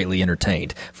greatly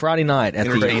entertained. Friday night at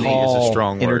the Entertaining Hall, is a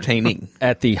strong word. Entertaining.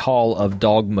 at the Hall of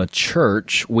Dogma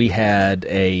Church, we had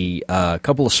a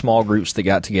couple of small groups that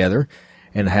got together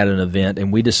and had an event,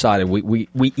 and we decided we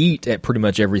eat at pretty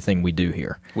much everything we do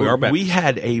here. We are back. We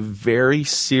had a very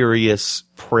serious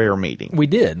prayer meeting. We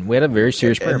did. We had a very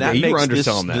serious prayer And that meeting. You were makes this,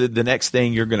 underselling that. the next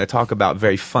thing you're going to talk about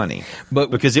very funny. But-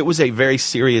 because it was a very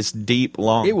serious, deep,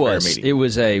 long It prayer was. meeting. It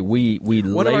was a we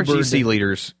One of our labored. GC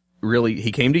leaders really,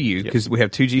 he came to you because we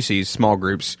have two GCs, small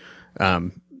groups,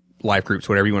 life groups,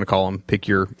 whatever you want to call them. Pick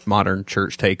your modern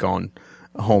church take on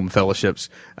home fellowships.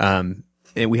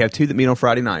 And we have two that meet on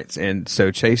Friday nights. And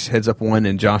so Chase heads up one,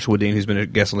 and Joshua Dean, who's been a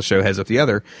guest on the show, heads up the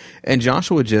other. And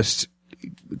Joshua just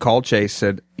called Chase,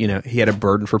 said, he had a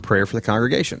burden for prayer for the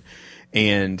congregation.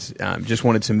 And just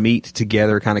wanted to meet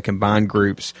together, kind of combine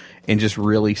groups, and just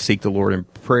really seek the Lord in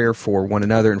prayer for one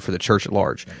another and for the church at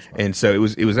large. And so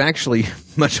it was actually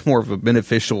much more of a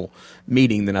beneficial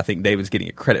meeting than I think David's getting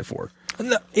a credit for.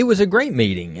 No, it was a great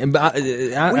meeting, and We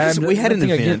had an nothing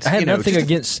event, Against, I had nothing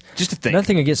against just a thing.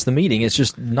 nothing against the meeting. It's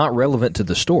just not relevant to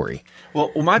the story. well,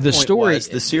 my the point story- was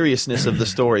the seriousness of the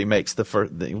story makes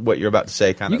what you're about to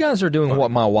say kind You of. guys are doing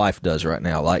what my wife does right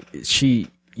now. Like she,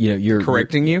 you're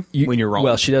Correcting you when you're wrong.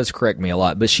 Well, she does correct me a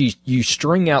lot, but you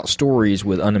string out stories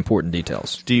with unimportant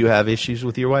details. Do you have issues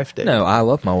with your wife, Dave? No, I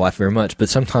love my wife very much, but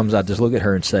sometimes I just look at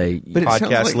her and say, But it sounds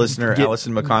Podcast like- listener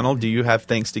Allison McConnell, do you have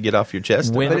things to get off your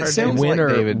chest? winner, about her, sounds Dave? like winner,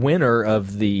 David- winner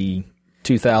of the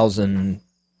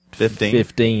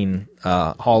 2015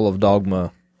 Hall of Dogma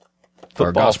or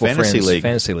Football Gospel Fantasy Friends League.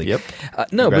 Fantasy League. Yep.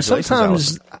 No, but Congratulations,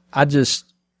 sometimes I just,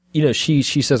 she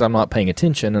says I'm not paying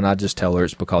attention, and I just tell her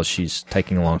it's because she's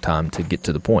taking a long time to get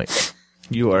to the point.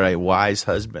 You are a wise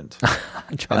husband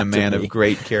and a man of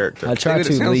great character. I try David, it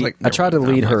to sounds lead. like- I try to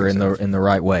never lead mind, her I'm not in the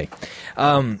right way.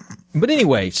 But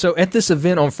anyway, so at this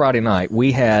event on Friday night,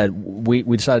 we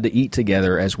decided to eat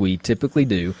together as we typically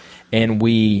do, and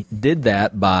we did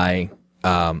that by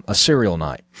a cereal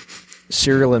night,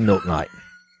 cereal and milk night.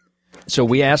 So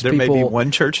we asked There people, may be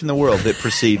one church in the world that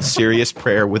precedes serious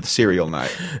prayer with cereal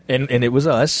night. and it was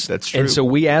us. That's true. And so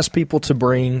we asked people to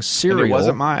bring And cereal. it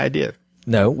wasn't my idea.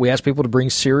 No, we asked people to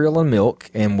bring cereal and milk,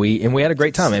 and we had a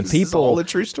great time. And This is people, all a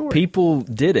true story. People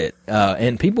did it,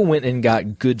 and people went and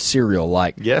got good cereal.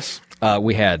 Like Yes.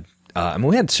 we had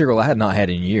cereal I had not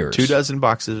had in years. 24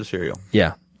 boxes of cereal.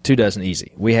 Yeah, 24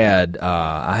 easy. We had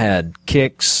I had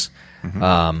Kix,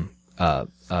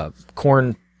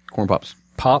 corn Corn Pops.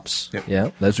 pops.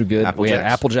 Yeah, those were good. Apple we had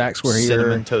Jacks. Apple Jacks were here.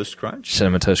 Cinnamon Toast Crunch.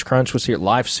 Cinnamon Toast Crunch was here.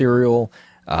 Life cereal.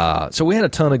 So we had a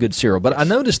ton of good cereal, but I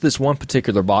noticed this one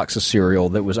particular box of cereal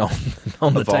that was on the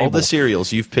Of table. all the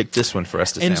cereals, you've picked this one for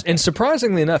us to sample. and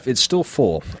surprisingly enough, it's still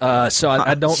full. So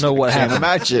I don't know what Can't happened.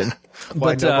 imagine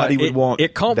why But nobody would want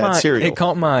it caught that my cereal. It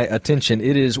caught my attention.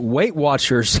 It is Weight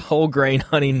Watchers whole grain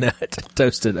honey nut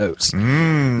toasted oats,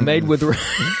 made with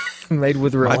made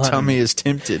with real My honey. tummy is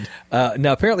tempted.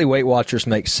 Now, apparently, Weight Watchers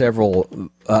make several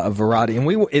variety, and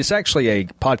it's actually a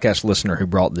podcast listener who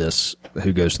brought this,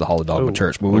 who goes to the Hall of Dogma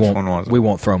Church. But which one was it? we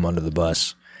won't throw him under the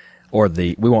bus,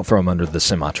 we won't throw him under the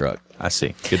semi truck. I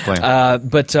see. Good plan.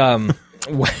 But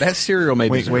That cereal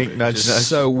made wink, wink, nudge, nudge.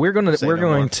 so we're going Say no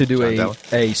more. to do John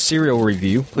a cereal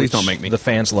review. Please which don't make me. The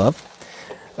fans love.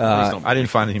 I didn't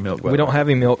find any milk. We don't have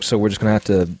any milk, so we're just going to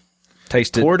have to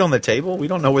taste it. Pour it on the table. We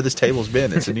don't know where this table's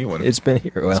been. It's a new one. It's been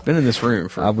here. Well, Been in this room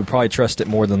for. I would probably trust it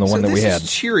more than the one that we this had. is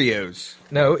Cheerios.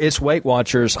 No, it's Weight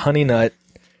Watchers Honey Nut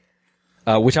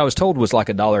which I was told was like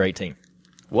 $1.18.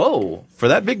 Whoa! For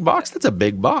that big box, that's a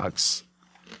big box.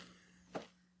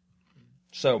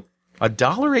 So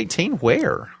 $1.18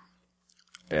 where?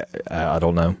 I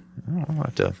don't know. I'll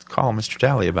have to call Mr.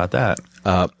 Talley about that.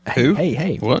 Who?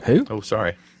 Hey, What? Who? Oh,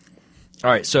 sorry. All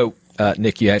right, so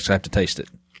Nick, you actually have to taste it.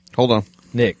 Hold on.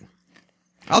 Nick,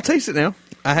 I'll taste it now.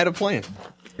 I had a plan.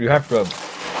 you have to.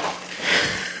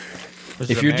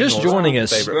 If you're just joining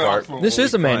us, favorite part. this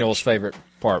is Emmanuel's favorite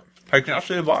part. Hey, can I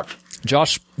see the box?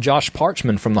 Josh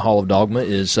Parchman from the Hall of Dogma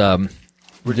is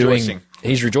Rejoicing.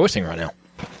 He's rejoicing right now.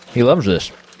 He loves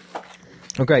this.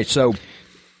 Okay, so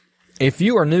if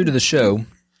you are new to the show,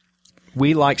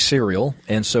 we like cereal,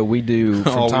 and so we do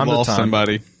from time to time.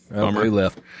 somebody. Oh, Bummer. we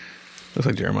left. Looks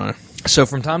like Jeremiah. So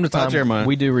from time to Bye, time, Jeremiah.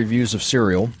 we do reviews of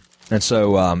cereal, and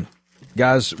so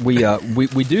guys, we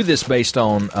do this based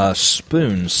on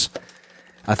spoons.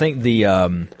 I think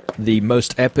the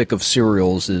most epic of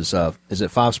cereals is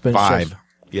it 5 spoons? 5. Chef?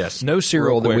 Yes. No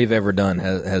cereal Real that quick. we've ever done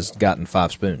has gotten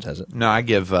 5 spoons, has it? No, I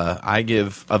give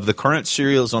of the current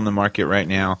cereals on the market right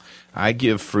now, I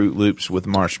give Fruit Loops with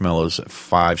marshmallows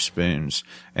 5 spoons,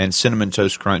 and Cinnamon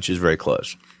Toast Crunch is very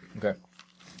close. Okay.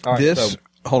 All right. This, so,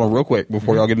 hold on real quick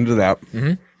before y'all get into that.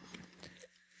 Mm-hmm.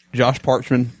 Josh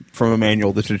Parchman from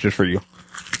Emmanuel, this is just for you.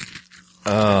 Oh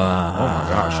my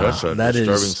gosh, that's a that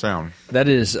disturbing is- sound. that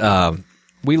is,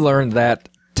 we learned that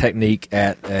technique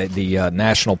at the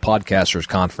National Podcasters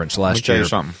Conference Let me last tell year. you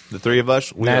something. The three of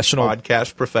us, we National- are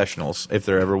podcast professionals, if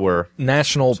there ever were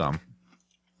National some.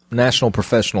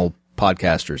 Professional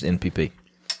Podcasters, NPP.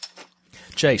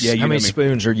 Chase, Yeah, you how many know me.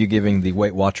 spoons are you giving the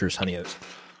Weight Watchers Honey Oats?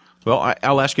 Well,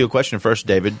 I'll ask you a question first,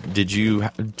 David. Do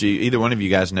either one of you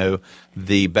guys know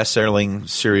the best-selling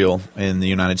cereal in the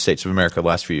United States of America the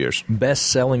last few years?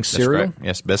 Best-selling That's cereal? correct.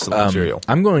 Yes, best-selling cereal.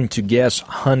 I'm going to guess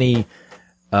Honey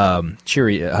Nut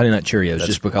Cheerios,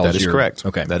 just because That is you're correct.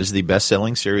 Okay, That is the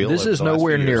best-selling cereal. this of is the last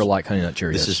nowhere few near years. like Honey Nut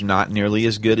Cheerios. This is not nearly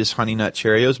as good as Honey Nut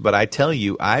Cheerios, but I tell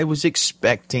you, I was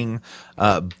expecting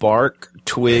bark,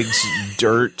 twigs,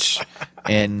 dirt,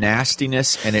 and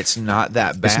nastiness, and it's not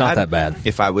that bad. It's not that bad.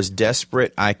 If I was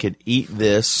desperate, I could eat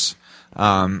this.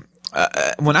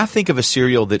 When I think of a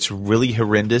cereal that's really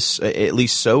horrendous, at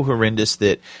least so horrendous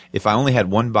that if I only had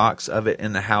one box of it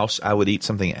in the house, I would eat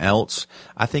something else.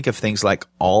 I think of things like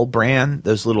All Bran,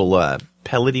 those little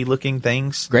pellety looking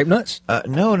things. Grape Nuts?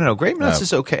 No. Grape Nuts Oh.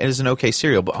 is okay. Is an okay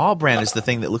cereal, but All Bran is the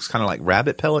thing that looks kind of like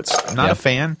rabbit pellets. Not Yeah. a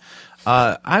fan.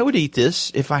 I would eat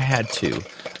this if I had to.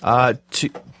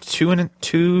 Two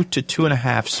to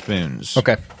 2.5 spoons.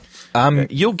 Okay.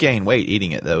 You'll gain weight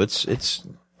eating it though. It's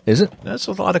Is it? that's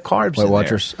a lot of carbs. Weight in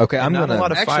Watchers. There. Okay, And I'm not gonna- a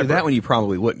lot of Actually, fiber. that one you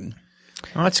probably wouldn't.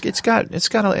 Oh, it's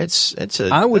a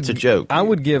I would. it's a joke. I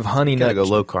would give Honey Gotta Nut. go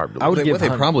low carb. I would What give they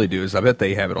Honey- probably do is I bet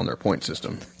they have it on their point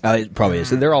system. It probably is.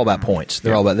 They're all about points.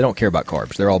 They're all about. They don't care about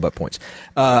carbs. They're all about points.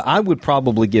 I would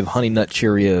probably give Honey Nut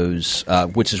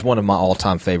Cheerios, which is one of my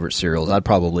all-time favorite cereals. I'd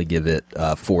probably give it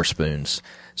 4 spoons.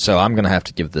 So I'm going to have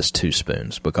to give this 2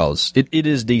 spoons because it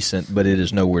is decent, but it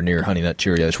is nowhere near Honey Nut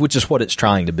Cheerios, which is what it's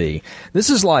trying to be.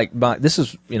 This is like my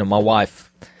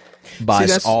wife buys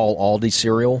that's- all Aldi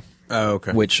cereal. Oh,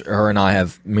 okay. Which her and I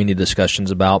have many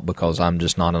discussions about because I'm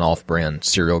just not an off-brand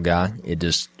cereal guy.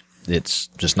 It's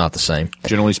just not the same.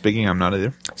 Generally speaking, I'm not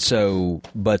either. So,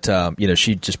 but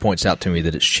she just points out to me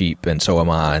that it's cheap, and so am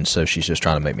I, and so she's just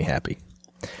trying to make me happy.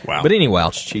 Wow. But anyway,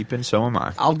 Cheap and so am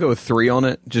I. I'll go with 3 on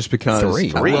it just because.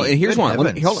 3? Well, and here's Good one.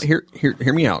 Let me, heavens. hold on,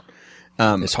 hear me out.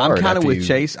 It's hard I'm kind of after with you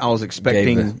Chase. I was gave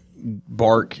expecting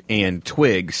bark and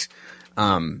twigs,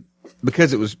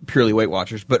 because it was purely Weight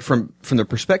Watchers. But from the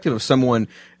perspective of someone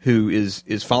who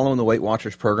is following the Weight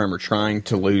Watchers program or trying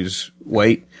to lose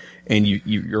weight, and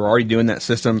you're already doing that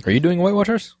system. are you doing Weight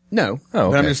Watchers? No.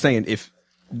 Oh, But I'm okay. just saying if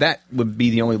that would be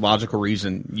the only logical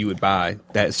reason you would buy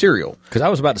that cereal. Because I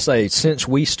was about to say, since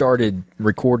we started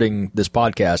recording this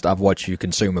podcast, I've watched you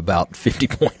consume about 50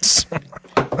 points.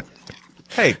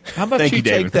 Hey, how about Thank you you,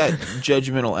 take David. that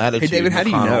judgmental attitude? Hey, David, how do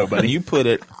you McConnell, know, buddy? And you put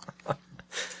it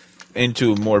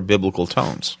into more biblical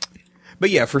tones. But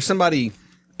yeah, for somebody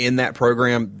in that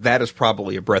program, that is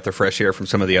probably a breath of fresh air from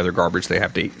some of the other garbage they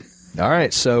have to eat. All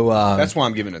right, so That's why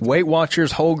I'm giving it. Weight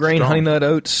Watchers whole grain Strong. Honey Nut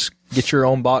Oats. Get your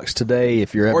own box today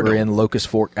if you're ever don't. in Locust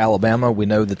Fork, Alabama. We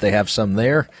know that they have some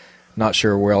there. Not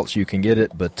sure where else you can get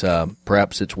it, but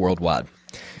perhaps it's worldwide.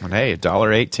 And hey,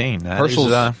 $1.18.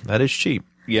 Herschel's- That is cheap.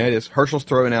 Yeah, it is. Herschel's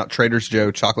throwing out Trader's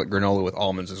Joe chocolate granola with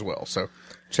almonds as well. So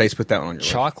Chase, put that one on your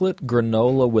list. Chocolate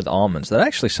granola with almonds. That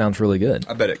actually sounds really good.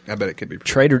 I bet it could be.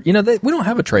 Trader, we don't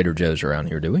have a Trader Joe's around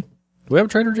here, do we? Do we have a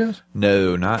Trader Joe's?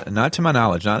 No, not to my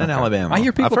knowledge. Not in Alabama. I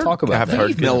hear people talk about I've that. heard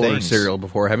You've good mail ordered things. cereal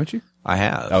before, haven't you? I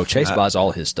have. Oh, Chase buys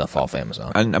all his stuff off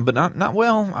Amazon. But not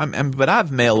well. But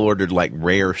I've mail ordered like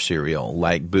rare cereal,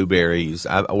 like Boo-Berries.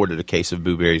 I ordered a case of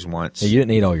Boo-Berries once. Yeah, you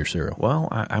didn't eat all your cereal. Well,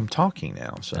 I'm talking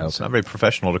now, so it's Okay. not very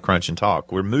professional to crunch and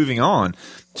talk. We're moving on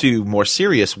to more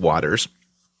serious waters.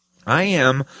 I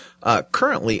am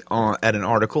currently at an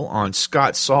article on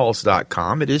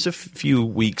scottsauls.com. It is a few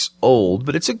weeks old,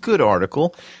 but it's a good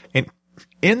article. And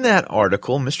in that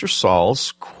article, Mr.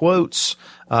 Sauls quotes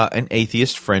an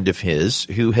atheist friend of his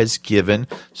who has given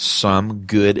some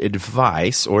good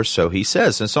advice, or so he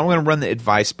says. And so I'm going to run the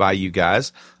advice by you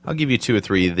guys. I'll give you 2 or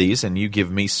 3 of these, and you give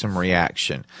me some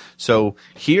reaction. So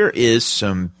here is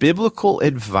some biblical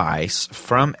advice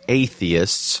from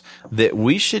atheists that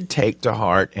we should take to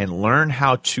heart and learn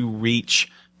how to reach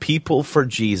people for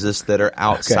Jesus that are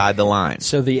outside the lines.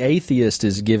 So the atheist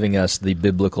is giving us the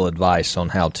biblical advice on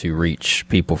how to reach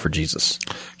people for Jesus.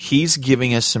 He's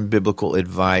giving us some biblical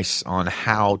advice on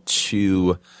how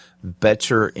to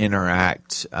better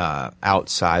interact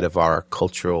outside of our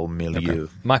cultural milieu.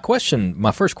 My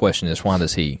first question is, why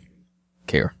does he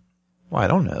care? Well, I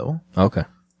don't know. Okay.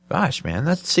 Gosh, man,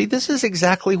 this is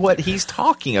exactly what he's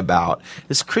talking about.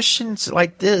 Is Christians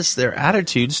like this, their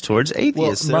attitudes towards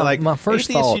atheists. Well, They're like, my first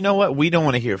atheists, thought- you know what? We don't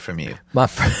want to hear from you. My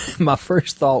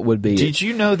first thought would be, Did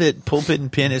you know that Pulpit and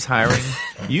Pen is hiring?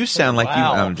 You sound like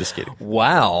Wow. I'm just kidding.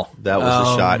 wow, That was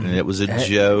a shot, and it was a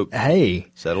joke. hey,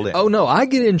 Settle in. oh no, I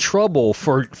get in trouble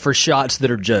for shots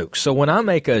that are jokes. So when I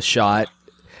make a shot,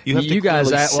 You have to guys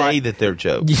clearly act say like that they're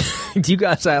jokes. you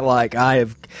guys act like I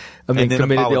have, then committed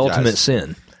the apologize. ultimate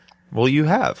sin. Well, you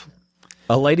have.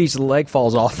 A lady's leg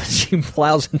falls off and she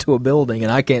plows into a building,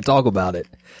 and I can't talk about it.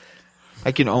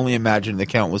 I can only imagine the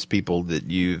countless people that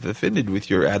you've offended with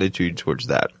your attitude towards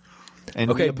that. And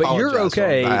Okay, we but you're apologize on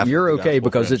behalf okay. of You're the okay gospel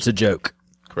because friends. it's a joke.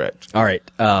 Correct. All right.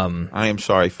 I am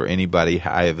sorry for anybody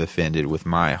I have offended with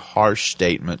my harsh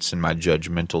statements and my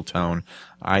judgmental tone.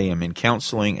 I am in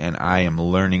counseling and I am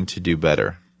learning to do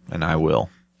better, and I will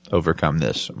overcome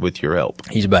this with your help.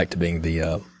 He's back to being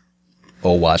the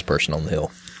old wise person on the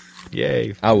hill.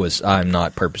 Yay. I'm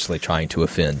not purposely trying to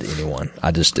offend anyone.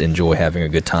 I just enjoy having a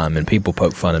good time, and people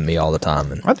poke fun at me all the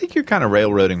time. And I think you're kind of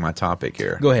railroading my topic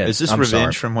here. Go ahead. Is this I'm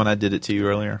revenge sorry. from when I did it to you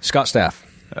earlier? Scott Staff.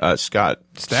 Scott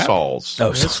Staff? Sauls.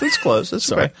 Oh, it's close. That's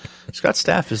sorry. okay. Scott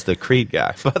Staff is the Creed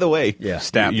guy. By the way, Yeah.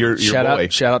 Staff. Your Shout boy.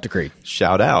 out to Creed.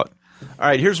 Shout out. All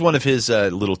right, here's one of his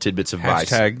little tidbits of advice.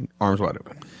 Hashtag arms wide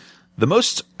open. The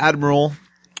most admirable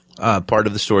part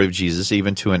of the story of Jesus,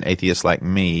 even to an atheist like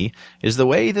me, is the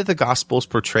way that the Gospels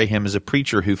portray him as a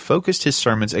preacher who focused his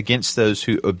sermons against those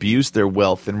who abused their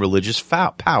wealth and religious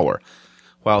power,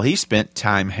 while he spent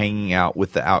time hanging out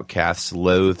with the outcasts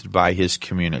loathed by his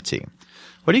community.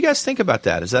 What do you guys think about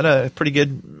that? Is that a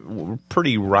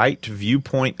pretty right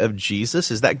viewpoint of Jesus?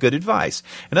 Is that good advice?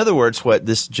 In other words, what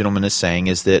this gentleman is saying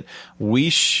is that we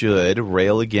should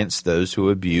rail against those who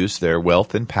abuse their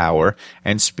wealth and power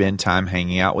and spend time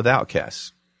hanging out with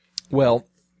outcasts. Well,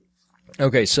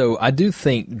 okay, so I do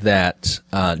think that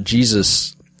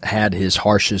Jesus had his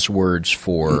harshest words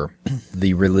for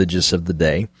the religious of the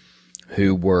day,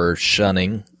 who were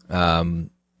shunning,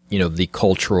 the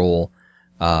cultural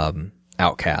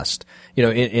outcast.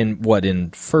 In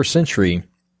first century,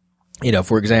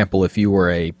 for example, if you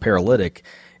were a paralytic,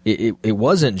 it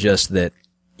wasn't just that,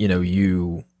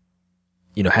 you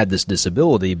had this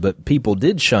disability, but people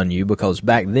did shun you because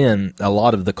back then a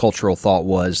lot of the cultural thought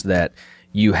was that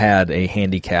you had a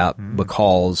handicap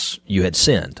because you had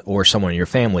sinned or someone in your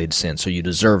family had sinned, so you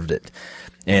deserved it.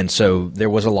 And so there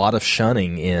was a lot of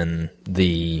shunning in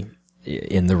the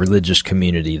religious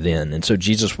community then. And so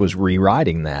Jesus was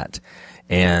rewriting that.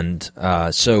 And I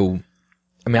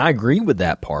agree with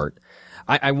that part.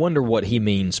 I wonder what he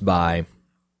means by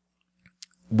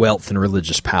wealth and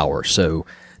religious power. So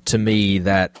to me,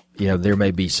 that, there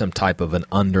may be some type of an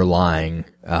underlying,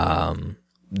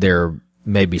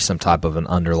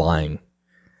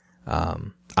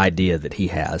 idea that he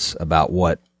has about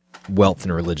what wealth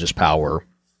and religious power,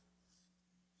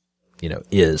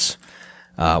 is.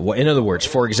 In other words,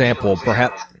 for example,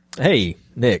 perhaps, hey,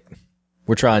 Nick,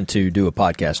 we're trying to do a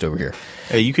podcast over here.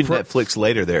 Hey, you can Netflix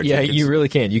later there. Yeah, Jenkins. you really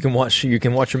can. You can watch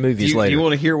your movies Do later. you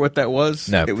want to hear what that was?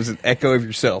 No. It was an echo of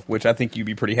yourself, which I think you'd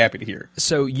be pretty happy to hear.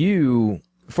 So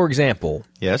for example,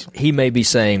 Yes. he may be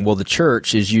saying, well, the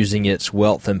church is using its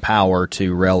wealth and power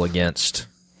to rail against,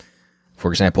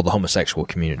 for example, the homosexual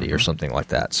community or something like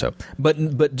that. So,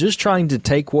 but just trying to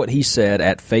take what he said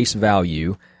at face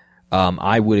value,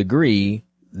 I would agree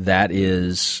that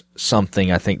is something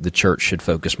I think the church should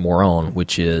focus more on,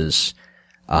 which is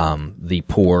the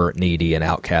poor, needy, and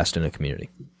outcast in a community.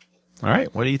 All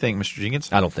right. What do you think, Mr.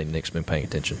 Jenkins? I don't think Nick's been paying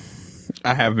attention.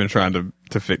 I have been trying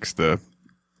to fix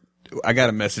I got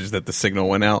a message that the signal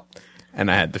went out,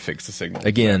 and I had to fix the signal.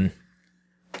 Again,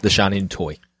 the shiny new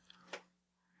toy.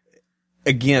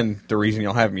 Again, the reason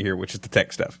y'all have me here, which is the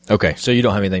tech stuff. Okay, so you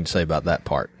don't have anything to say about that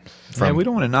part. Yeah, we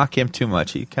don't want to knock him too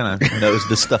much. He kind of knows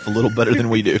this stuff a little better than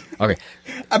we do. Okay,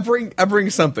 I bring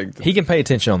something. he can pay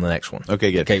attention on the next one.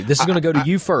 Okay, good. Okay, this is going to go to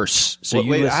you first. So Wait,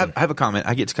 you I listen. have a comment.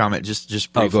 I get to comment just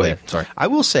Oh, briefly. go ahead. Sorry. I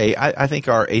will say I think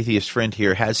our atheist friend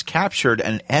here has captured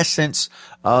an essence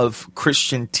of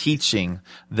Christian teaching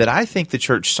that I think the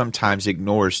church sometimes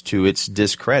ignores to its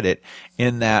discredit,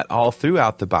 in that all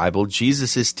throughout the Bible,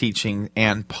 Jesus' teaching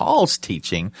and Paul's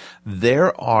teaching,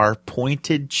 there are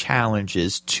pointed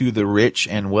challenges to the rich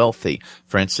and wealthy.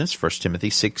 For instance, 1 Timothy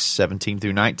 6:17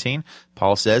 through 19,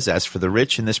 Paul says, "As for the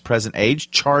rich in this present age,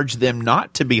 charge them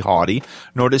not to be haughty,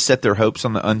 nor to set their hopes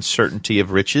on the uncertainty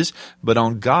of riches, but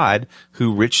on God,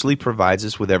 who richly provides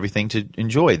us with everything to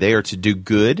enjoy. They are to do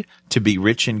good, to be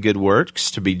rich in good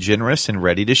works, to be generous and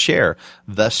ready to share,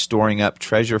 thus storing up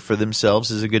treasure for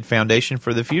themselves as a good foundation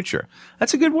for the future."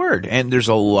 That's a good word. And there's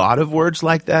a lot of words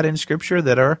like that in Scripture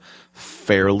that are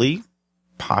fairly,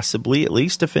 possibly at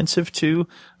least, offensive to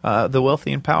the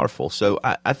wealthy and powerful. So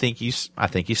I think he's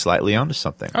slightly onto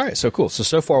something. All right, so cool.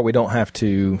 So far we don't have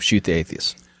to shoot the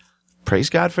atheists. Praise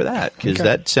God for that, because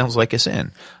that sounds like a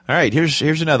sin. All right, here's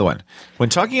another one. When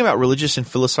talking about religious and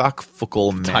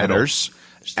philosophical matters,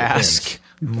 ask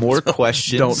more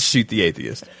questions. Don't shoot the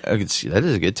atheist. That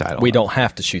is a good title. We don't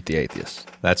have to shoot the atheists.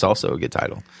 That's also a good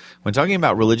title. When talking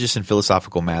about religious and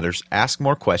philosophical matters, ask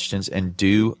more questions and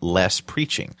do less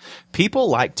preaching. People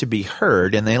like to be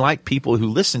heard, and they like people who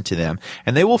listen to them,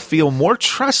 and they will feel more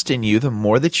trust in you the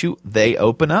more that they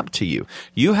open up to you.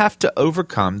 You have to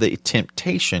overcome the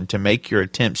temptation to make your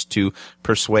attempts to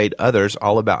persuade others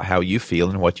all about how you feel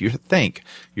and what you think.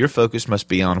 Your focus must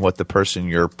be on what the person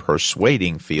you're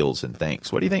persuading feels and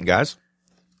thinks. What do you think, guys?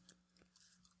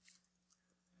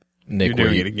 Nick, You're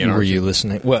doing it again, were aren't you you?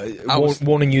 listening? Well,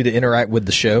 wanting you to interact with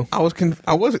the show. I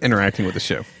was interacting with the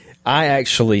show. I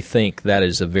actually think that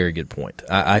is a very good point.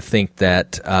 I think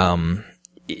that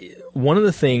one of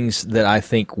the things that I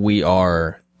think we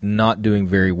are not doing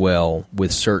very well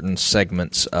with certain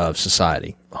segments of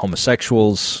society,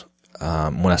 homosexuals,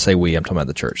 when I say we, I'm talking about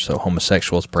the church, so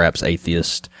homosexuals, perhaps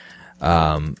atheists,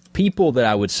 people that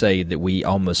I would say that we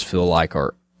almost feel like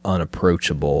are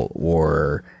unapproachable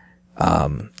or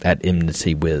at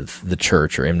enmity with the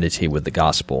church or enmity with the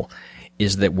gospel,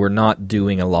 is that we're not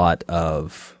doing a lot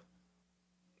of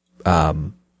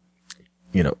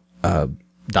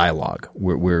dialogue.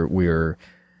 We're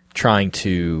trying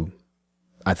to,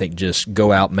 I think, just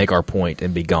go out, make our point,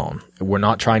 and be gone. We're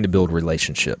not trying to build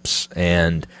relationships,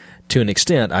 and to an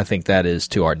extent, I think that is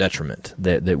to our detriment.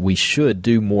 That we should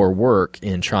do more work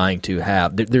in trying to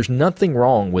have. There's nothing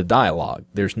wrong with dialogue.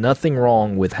 There's nothing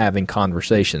wrong with having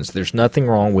conversations. There's nothing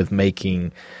wrong with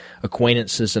making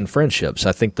acquaintances and friendships.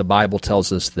 I think the Bible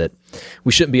tells us that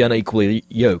we shouldn't be unequally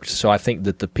yoked. So I think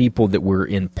that the people that we're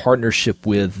in partnership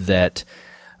with that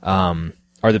are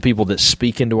the people that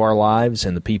speak into our lives,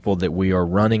 and the people that we are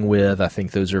running with, I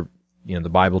think those are, the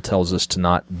Bible tells us to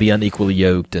not be unequally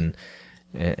yoked and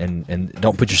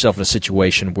don't put yourself in a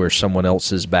situation where someone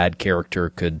else's bad character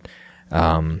could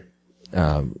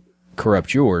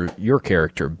corrupt your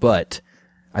character. But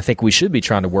I think we should be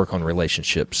trying to work on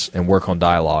relationships and work on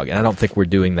dialogue, and I don't think we're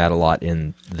doing that a lot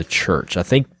in the church. I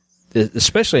think,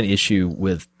 especially an issue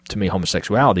with, to me,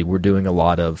 homosexuality, we're doing a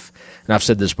lot of, and I've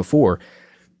said this before,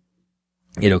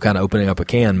 kind of opening up a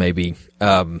can maybe,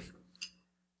 I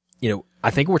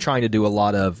think we're trying to do a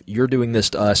lot of, you're doing this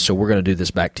to us, so we're going to do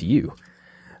this back to you.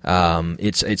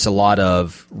 It's a lot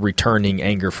of returning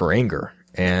anger for anger.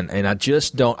 And I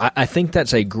just don't, I think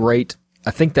that's I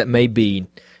think that may be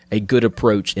a good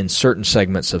approach in certain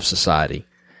segments of society.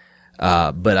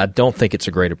 But I don't think it's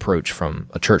a great approach from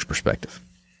a church perspective.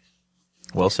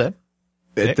 Well said.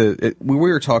 We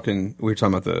were talking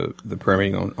about the prayer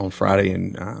meeting on Friday,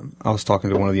 and I was talking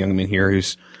to one of the young men here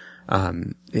who's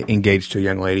engaged to a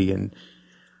young lady, and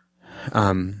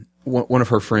one of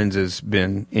her friends has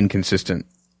been inconsistent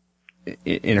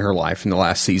in her life in the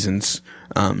last seasons.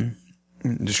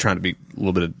 Just trying to be a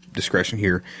little bit of discretion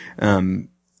here,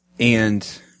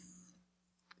 and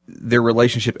their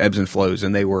relationship ebbs and flows,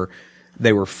 and they were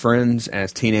friends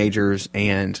as teenagers,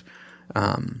 and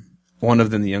one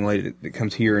of them, the young lady that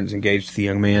comes here and is engaged to the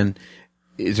young man,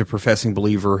 is a professing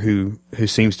believer who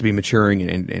seems to be maturing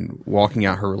and walking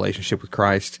out her relationship with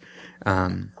Christ.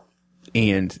 And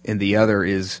the other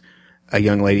is a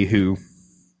young lady who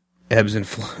ebbs and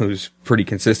flows pretty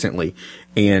consistently.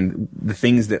 And the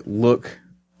things that look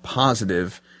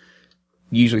positive,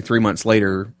 usually 3 months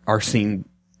later, are seen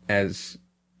as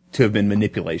to have been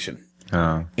manipulation.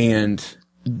 And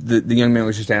the young man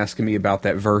was just asking me about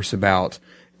that verse about,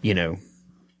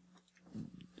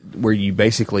 where you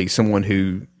basically, someone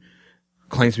who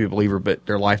claims to be a believer, but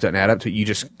their life doesn't add up to it, you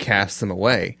just cast them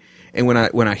away. And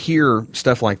when I hear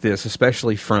stuff like this,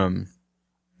 especially from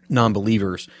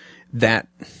non-believers, that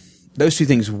those two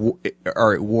things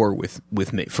are at war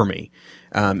with me, for me.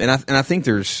 And I think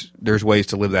there's ways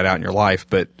to live that out in your life,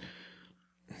 but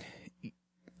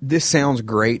this sounds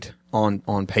great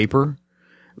on paper,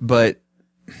 but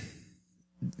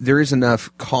there is enough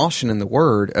caution in the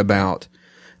word about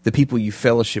the people you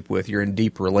fellowship with, you're in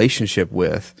deep relationship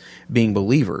with, being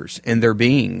believers, and there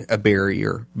being a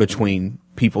barrier between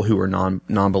people who are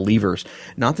non-believers.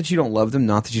 Not that you don't love them,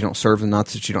 not that you don't serve them, not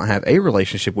that you don't have a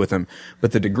relationship with them,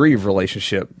 but the degree of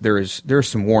relationship there is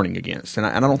some warning against, and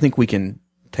I don't think we can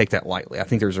take that lightly. I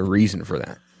think there's a reason for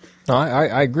that. No,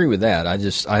 I agree with that. I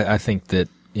think that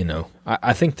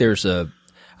I think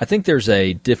there's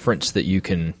a difference that you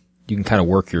can kind of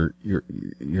work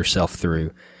yourself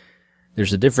through.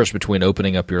 There's a difference between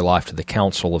opening up your life to the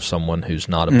counsel of someone who's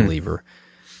not a believer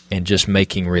and just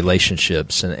making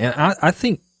relationships. And I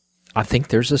think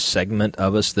there's a segment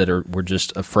of us that we're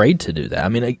just afraid to do that. I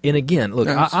mean, and again, look,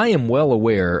 I am well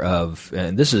aware of,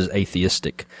 and this is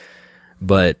atheistic,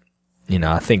 but,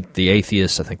 I think the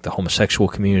atheists, I think the homosexual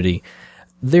community,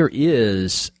 there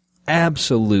is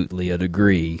absolutely a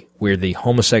degree where the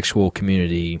homosexual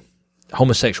community,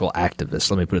 homosexual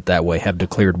activists, let me put it that way, have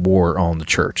declared war on the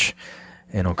church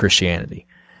and on Christianity.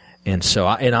 And so,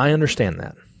 I understand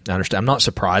that. I'm not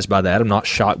surprised by that. I'm not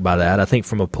shocked by that. I think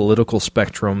from a political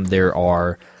spectrum, there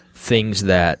are things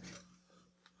that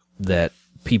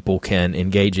people can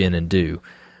engage in and do.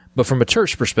 But from a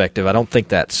church perspective, I don't think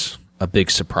that's a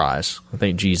big surprise. I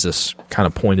think Jesus kind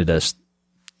of pointed us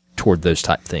toward those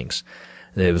type things.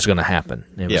 That it was going to happen.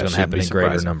 It was going to happen in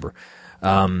greater number.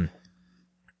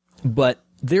 But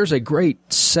there's a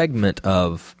great segment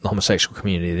of the homosexual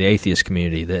community, the atheist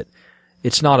community, that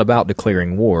it's not about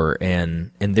declaring war,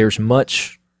 and there's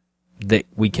much that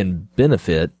we can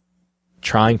benefit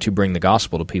trying to bring the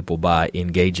gospel to people by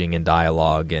engaging in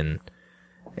dialogue and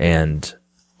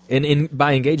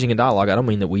by engaging in dialogue, I don't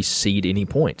mean that we cede any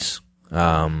points.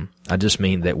 I just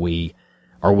mean that we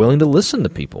are willing to listen to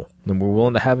people, and we're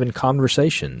willing to have in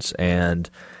conversations, and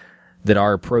that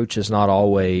our approach is not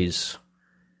always,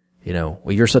 well,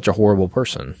 you're such a horrible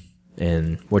person,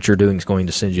 and what you're doing is going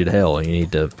to send you to hell, and you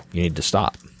need to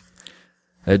stop.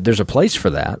 There's a place for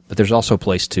that, but there's also a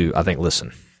place to, I think,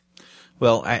 listen.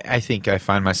 Well, I think I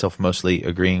find myself mostly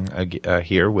agreeing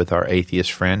here with our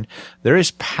atheist friend. There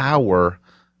is power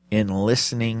in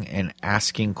listening and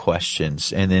asking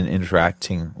questions and then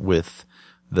interacting with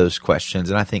those questions.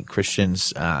 And I think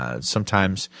Christians,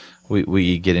 sometimes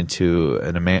we get into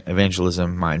an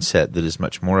evangelism mindset that is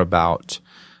much more about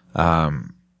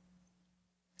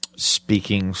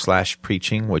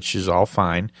speaking/preaching, which is all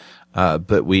fine,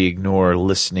 but we ignore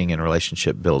listening and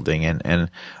relationship building. And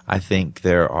I think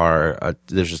there's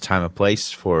a time and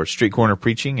place for street corner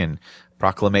preaching and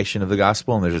proclamation of the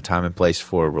gospel, and there's a time and place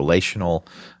for relational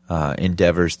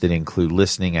endeavors that include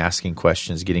listening, asking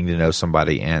questions, getting to know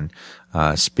somebody, and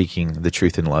speaking the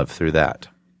truth in love through that.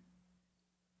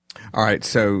 All right,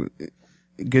 so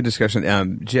good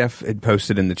discussion. Jeff had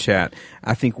posted in the chat,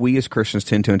 I think we as Christians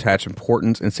tend to attach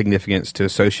importance and significance to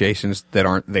associations that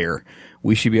aren't there.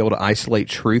 We should be able to isolate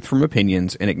truth from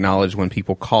opinions and acknowledge when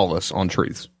people call us on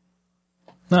truths.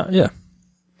 Yeah.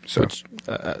 So,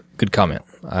 good comment.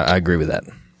 I agree with that.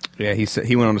 Yeah,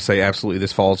 he went on to say, absolutely,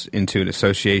 this falls into an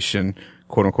association,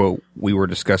 quote unquote, we were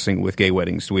discussing with gay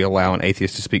weddings. Do we allow an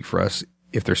atheist to speak for us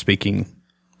if they're speaking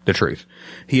the truth?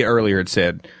 He earlier had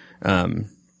said,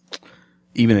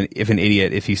 even if an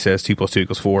idiot, if he says 2 + 2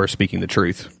 = 4, speaking the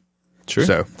truth. True.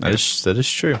 So that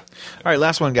is true. All right,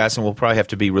 last one, guys, and we'll probably have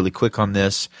to be really quick on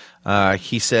this.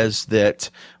 He says that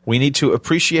we need to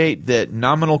appreciate that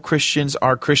nominal Christians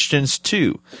are Christians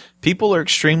too. People are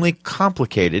extremely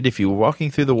complicated. If you're walking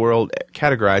through the world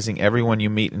categorizing everyone you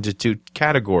meet into 2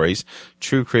 categories,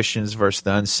 true Christians versus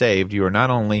the unsaved, you are not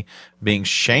only being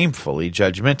shamefully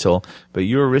judgmental, but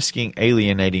you are risking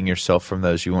alienating yourself from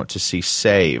those you want to see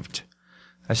saved.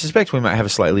 I suspect we might have a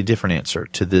slightly different answer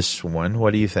to this one.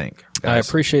 What do you think, guys? I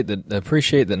appreciate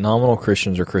that nominal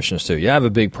Christians are Christians too. Yeah, I have a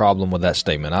big problem with that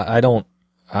statement.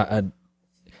 I'm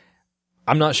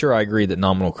not sure I agree that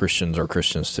nominal Christians are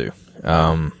Christians too.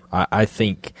 I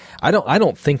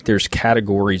don't think there's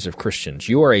categories of Christians.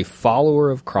 You are a follower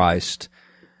of Christ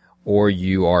or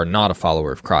you are not a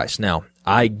follower of Christ. Now,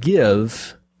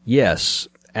 yes,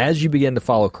 as you begin to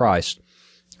follow Christ,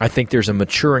 I think there's a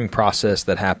maturing process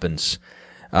that happens.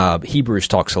 Hebrews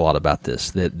talks a lot about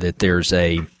this, that there's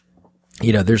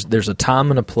there's a time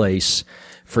and a place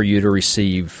for you to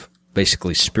receive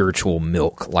basically spiritual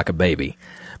milk like a baby.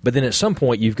 But then at some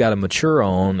point you've got to mature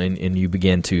on and you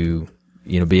begin to,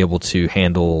 be able to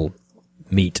handle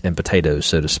meat and potatoes,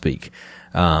 so to speak.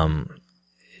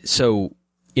 So,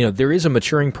 there is a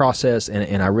maturing process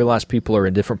and I realize people are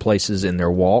in different places in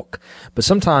their walk, but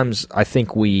sometimes I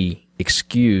think we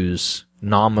excuse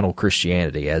nominal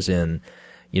Christianity as in,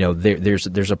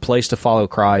 there's a place to follow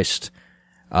Christ,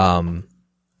 but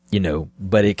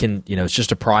it can, it's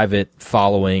just a private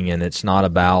following and it's not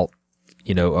about,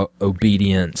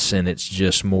 obedience and it's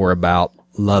just more about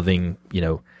loving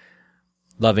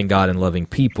God and loving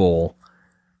people.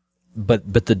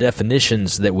 But the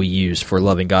definitions that we use for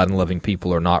loving God and loving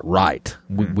people are not right.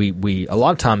 We a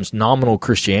lot of times nominal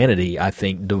Christianity, I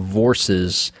think,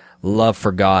 divorces love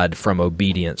for God from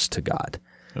obedience to God.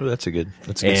 Oh, that's a good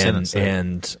sentence.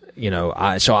 And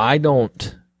I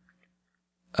don't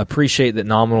appreciate that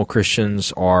nominal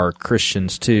Christians are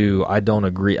Christians too. I don't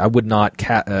agree. I would not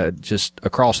just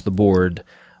across the board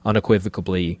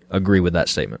unequivocally agree with that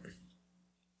statement.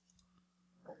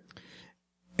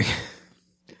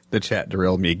 The chat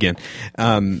derailed me again.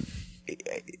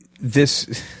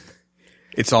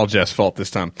 It's all Jeff's fault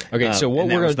this time. Okay, so what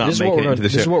we're going to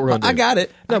this is what we're going to do. I got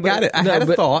it. I got it. I had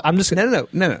a thought. I'm just no.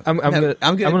 I'm good.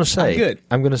 I'm going to say. I'm good.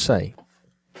 I'm going to say.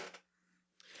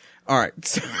 All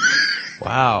right.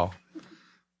 Wow.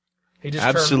 He just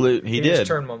Absolute. Turned, he did. Just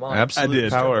turned my mind. Absolute I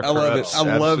did. power. I love it.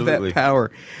 I love that power.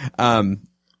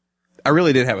 I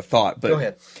really did have a thought, but go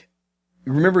ahead.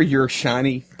 Remember your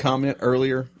shiny comment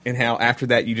earlier and how after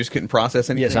that you just couldn't process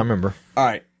anything? Yes, I remember. All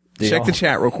right. Check the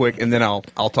chat real quick and then I'll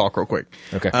talk real quick.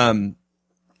 Okay.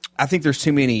 I think there's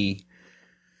too many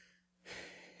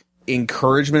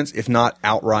encouragements, if not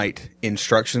outright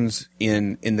instructions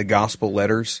in the gospel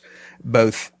letters.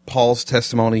 Both Paul's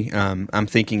testimony, I'm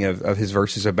thinking of his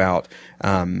verses about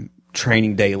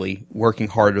training daily, working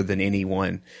harder than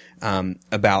anyone,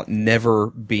 about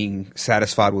never being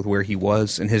satisfied with where he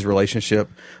was in his relationship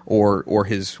or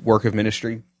his work of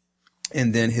ministry.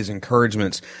 And then his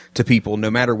encouragements to people, no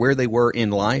matter where they were in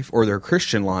life or their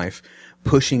Christian life,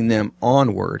 pushing them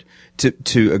onward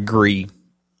to agree,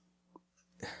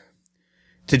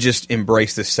 to just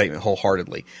embrace this statement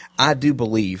wholeheartedly. I do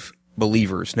believe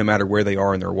believers, no matter where they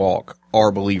are in their walk,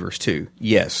 are believers too.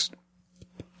 Yes.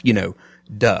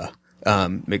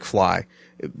 McFly.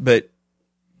 But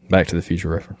Back to the Future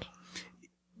reference.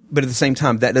 But at the same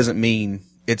time, that doesn't mean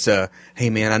it's hey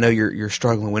man, I know you're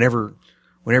struggling.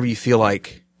 Whenever you feel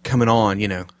like coming on,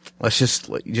 let's just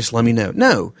let me know.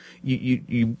 No,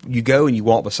 you go and you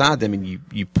walk beside them and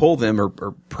you pull them or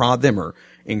prod them or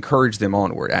encourage them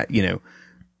onward. I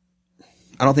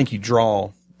don't think you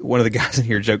draw. One of the guys in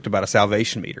here joked about a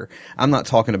salvation meter. I'm not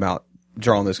talking about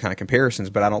drawing those kind of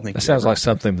comparisons, but I don't think that sounds like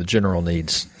something the general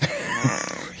needs.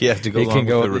 Yeah, to go along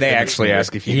with the they actually meter.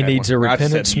 ask if you he had needs one. a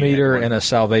repentance meter one. and a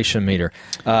salvation meter.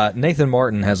 Nathan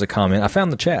Martin has a comment. I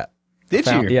found the chat. Did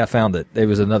you? Yeah, I found it. There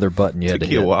was another button you had to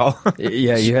Took you hit. a while.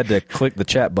 Yeah, you had to click the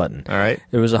chat button. All right.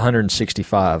 There was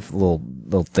 165 little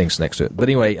things next to it. But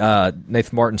anyway,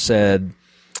 Nathan Martin said,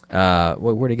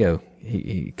 where'd he go?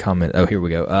 He commented. Oh, here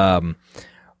we go.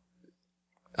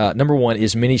 Number one,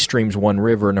 is many streams one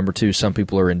river? Number two, some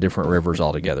people are in different rivers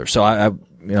altogether. So I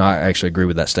actually agree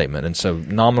with that statement. And so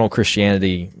nominal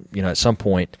Christianity, at some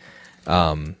point,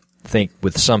 think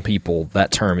with some people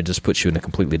that term, it just puts you in a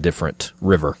completely different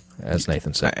river, as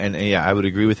Nathan said. And yeah, I would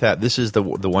agree with that. This is the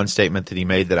one statement that he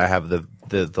made that I have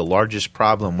the largest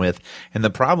problem with. And the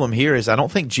problem here is I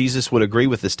don't think Jesus would agree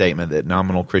with the statement that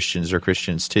nominal Christians are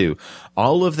Christians too.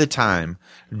 All of the time,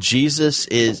 Jesus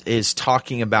is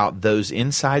talking about those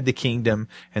inside the kingdom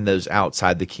and those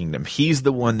outside the kingdom. He's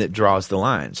the one that draws the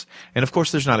lines. And of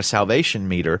course, there's not a salvation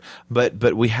meter,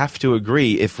 but we have to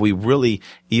agree if we really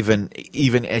even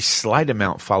a slight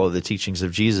amount follow the teachings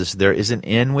of Jesus, there is an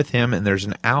in with him and there's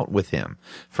an out with him.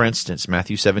 For instance,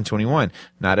 Matthew 7:21,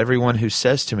 not everyone who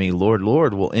says to me, Lord,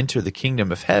 Lord, will enter the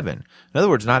kingdom of heaven. In other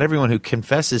words, not everyone who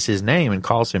confesses his name and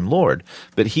calls him Lord,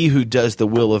 but he who does the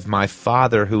will of my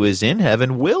Father who is in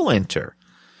heaven will enter.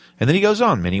 And then he goes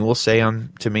on, many will say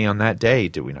to me on that day,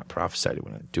 did we not prophesy? Did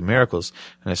we not do miracles?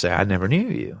 And I say, I never knew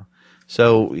you.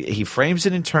 So he frames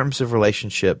it in terms of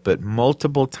relationship, but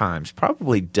multiple times,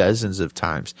 probably dozens of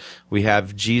times, we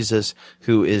have Jesus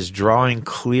who is drawing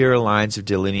clear lines of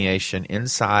delineation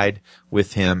inside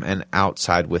with him and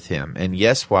outside with him. And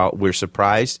yes, while we're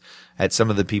surprised at some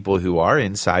of the people who are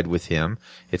inside with him,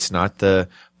 it's not the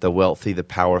wealthy, the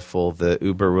powerful, the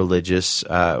uber religious,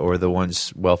 or the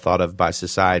ones well thought of by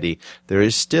society. There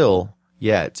is still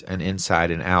yet an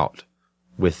inside and out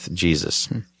with Jesus.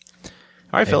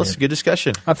 All right, fellas, good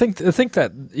discussion. I think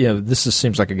that this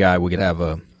seems like a guy we could have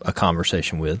a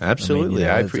conversation with. Absolutely,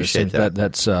 I appreciate that.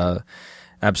 That's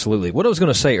absolutely what I was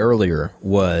going to say earlier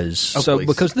was please.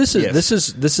 Because this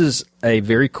is a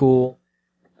very cool.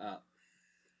 Well,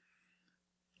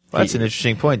 that's an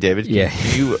interesting point, David. Yeah,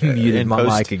 you muted my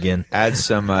mic again. Add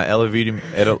some elevator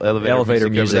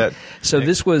music. That. So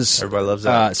this was everybody loves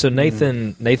that. So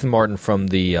Nathan Martin from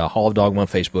the Hall of Dogma on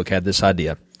Facebook had this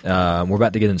idea. We're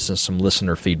about to get into some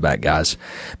listener feedback, guys,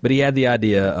 but he had the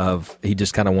idea of he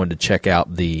just kind of wanted to check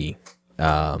out the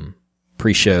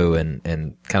pre-show and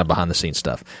kind of behind the scenes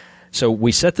stuff. So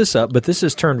we set this up, but this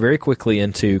has turned very quickly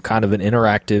into kind of an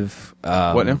interactive.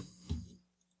 What now?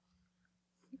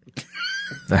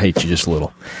 I hate you just a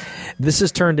little. This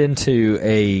has turned into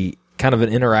a kind of an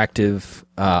interactive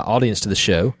audience to the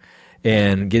show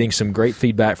and getting some great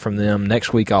feedback from them.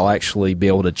 Next week, I'll actually be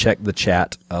able to check the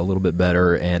chat a little bit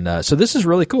better. And so this is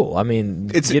really cool. I mean,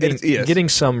 getting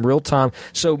some real time.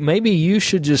 So maybe you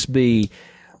should just be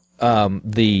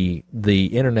the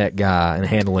internet guy and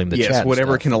handling the chat. Yes,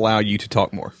 whatever stuff. can allow you to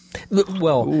talk more.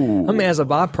 Well, I mean, as a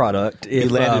byproduct,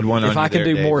 if I can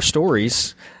do more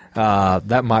stories,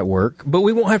 that might work. But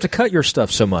we won't have to cut your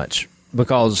stuff so much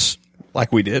because,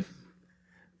 like we did.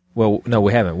 Well, no,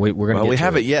 we haven't. We're going to. Well, we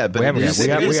haven't yet, but we haven't.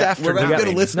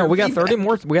 We got 30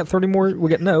 more. We got 30 more.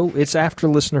 It's after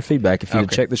listener feedback. If you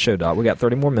check the show doc, we got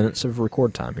 30 more minutes of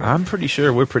record time here. I'm pretty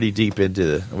sure we're pretty deep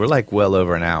into. We're like well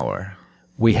over an hour.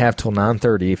 We have till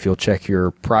 9:30. If you'll check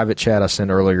your private chat I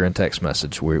sent earlier in text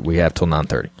message, we have till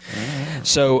 9:30.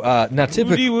 So now,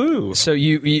 typically, so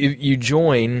you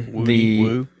join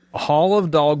the Hall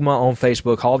of Dogma on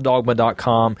Facebook,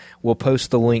 hallofdogma.com. We'll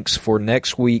post the links for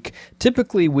next week.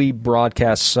 Typically, we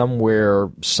broadcast somewhere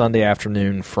Sunday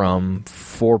afternoon from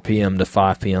 4 p.m. to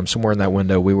 5 p.m., somewhere in that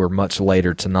window. We were much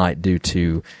later tonight due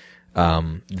to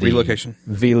the relocation.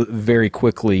 Very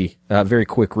quick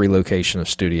relocation of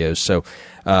studios. So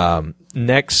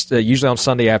next, usually on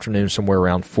Sunday afternoon, somewhere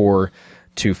around 4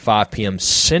 to 5 p.m.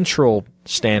 Central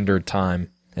Standard Time,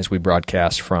 as we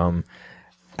broadcast from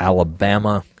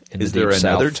Alabama. Is there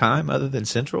another time other than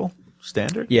Central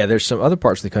Standard? Yeah, there's some other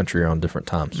parts of the country are on different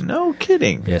times. No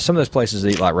kidding. Yeah, some of those places that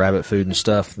eat like rabbit food and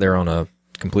stuff, they're on a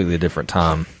completely different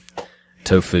time.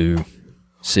 Tofu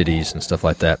cities and stuff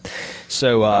like that.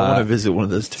 So I want to visit one of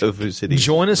those tofu cities.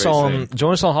 Join us on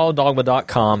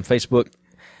hallofdogma.com, Facebook.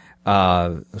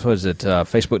 What is it?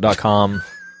 Facebook.com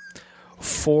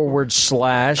 /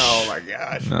 Oh my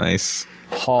gosh! Nice.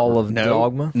 Hall of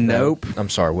Dogma. Nope. I'm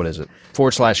sorry. What is it?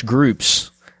 /groups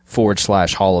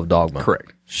 / Hall of Dogma.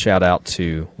 Correct. Shout out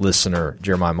to listener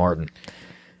Jeremiah Martin,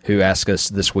 who asked us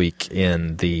this week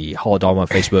in the Hall of Dogma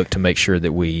Facebook to make sure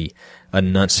that we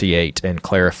enunciate and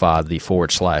clarify the /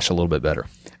 a little bit better.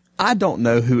 I don't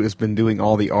know who has been doing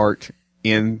all the art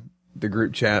in the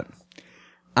group chat.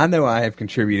 I know I have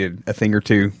contributed a thing or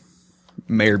two,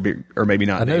 or maybe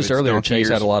not. I noticed earlier Chase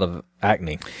had a lot of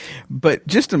acne. But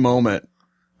just a moment.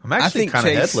 I'm actually kind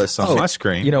of headless on my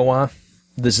screen. You know why?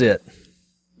 The zit.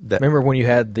 Remember when you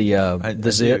had the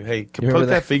zit? Hey, poke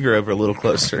that finger over a little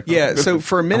closer. Yeah, so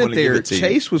for a minute there,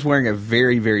 Chase was wearing a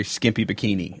very, very skimpy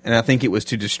bikini, and I think it was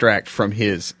to distract from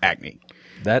his acne.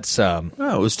 That's it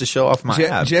was to show off my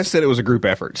abs. Jeff said it was a group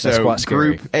effort. That's so quite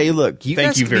scary. Hey, look, you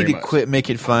guys very need to much. quit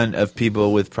making fun of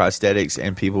people with prosthetics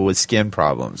and people with skin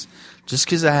problems. Just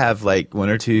because I have like 1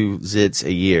 or 2 zits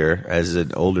a year as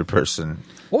an older person.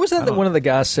 What was that one of the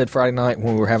guys said Friday night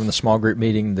when we were having the small group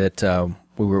meeting that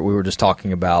we were just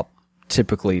talking about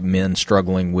typically men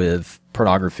struggling with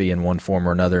pornography in one form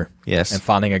or another. Yes. And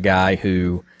finding a guy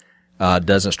who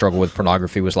doesn't struggle with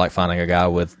pornography was like finding a guy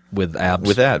with abs.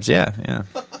 With abs, yeah.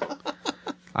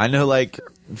 I know like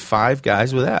 5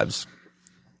 guys with abs.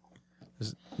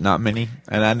 There's not many.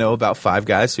 And I know about 5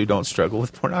 guys who don't struggle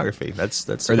with pornography. That's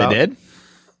Are they dead?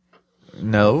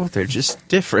 No, they're just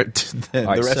different than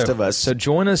the rest of us. So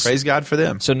join us. Praise God for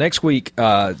them. So next week,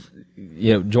 join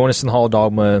us in the Hall of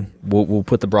Dogma. We'll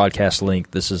put the broadcast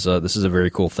link. This is a very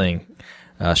cool thing.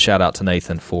 Shout out to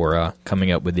Nathan for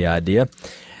coming up with the idea.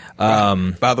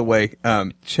 By the way,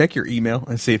 check your email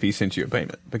and see if he sent you a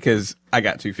payment, because I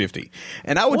got $2.50,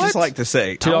 and I would just like to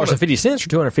say $2.50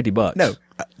 or $250? No,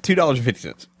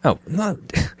 $2.50. Oh, no,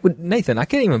 Nathan, I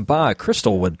can't even buy a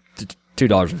crystal with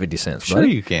 $2.50. Sure,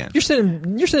 buddy. you can. You're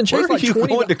sending Chase Where are like you $20.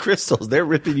 going to Crystals? They're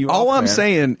ripping you off. All I'm man.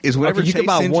 saying is, whenever Okay, you can Chase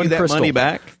buy sends one you that crystal. money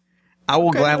back, I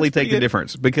will gladly that's pretty take the good.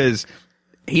 difference, because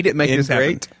he didn't make this happen.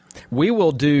 Great. We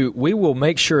will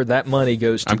make sure that money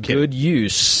goes to I'm kidding. good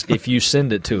use if you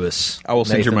send it to us. I will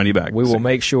send your Nathan. money back. We will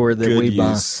make sure that Good we buy.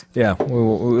 use. Yeah,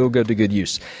 we'll go to good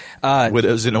use.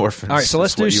 Widows and orphans. All right, so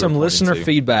let's is what do you some were pointing listener to.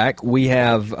 feedback. We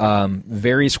have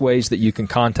various ways that you can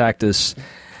contact us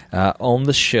on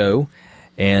the show,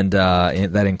 and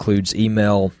that includes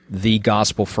email,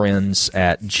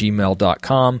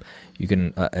 thegospelfriends@gmail.com. You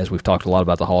can, as we've talked a lot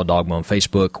about the Hall of Dogma on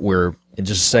Facebook, we're in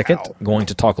just a second going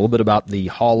to talk a little bit about the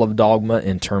Hall of Dogma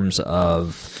in terms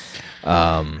of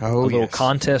a little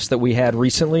contest that we had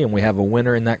recently, and we have a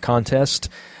winner in that contest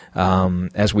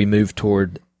as we move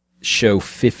toward show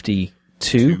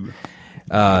 52.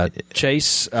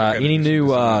 Chase, any new?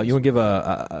 You want to give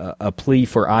a plea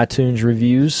for iTunes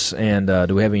reviews? And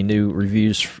do we have any new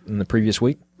reviews from the previous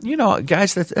week? You know,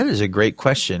 guys, that is a great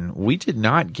question. We did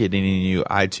not get any new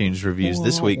iTunes reviews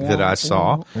this week that I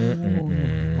saw. What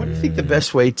do you think the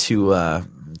best way to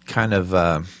kind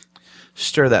of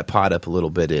stir that pot up a little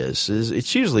bit is?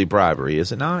 It's usually bribery,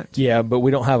 is it not? Yeah, but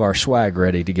we don't have our swag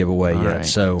ready to give away yet. Right.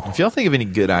 So if y'all think of any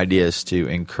good ideas to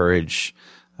encourage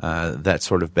that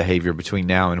sort of behavior between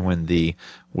now and when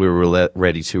we're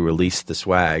ready to release the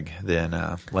swag, then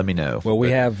let me know. Well,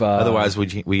 we have otherwise we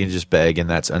can just beg, and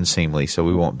that's unseemly, so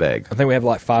we won't beg. I think we have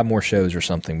like 5 more shows or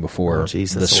something before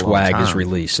Geez, the that's a long swag is time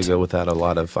released. to go without a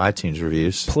lot of iTunes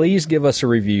reviews. Please give us a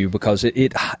review, because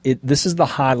this is the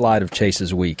highlight of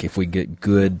Chase's week. If we get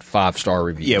good 5-star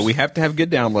reviews, Yeah, we have to have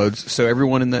good downloads. So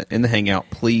everyone in the Hangout,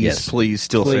 please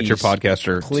still set your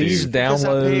podcaster. Please to, Because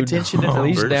I pay attention to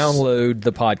Please numbers. download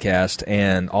the podcast,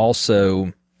 and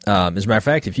also, as a matter of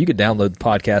fact, if you could download the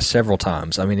podcast several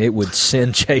times, I mean, it would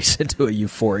send Chase into a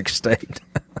euphoric state.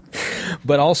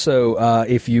 But also,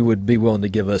 if you would be willing to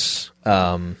give us,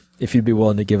 a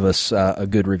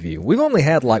good review. We've only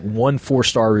had like 1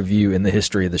 4-star review in the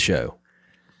history of the show.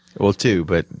 Well, 2,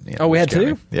 but you know, Oh, we had just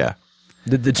kidding. 2? Yeah,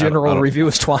 Did the general I don't- review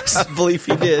us twice? I believe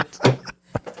he did.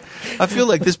 I feel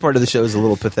like this part of the show is a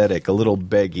little pathetic, a little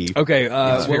beggy. Okay,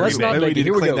 well, let's not Maybe we make it. need Here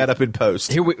to we clean go. that up in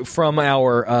post. From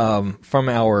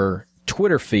our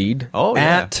Twitter feed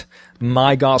at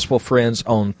My Gospel Friends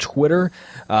on Twitter.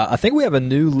 I think we have a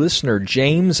new listener,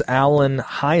 James Allen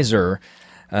Heiser,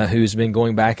 who's been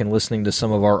going back and listening to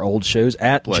some of our old shows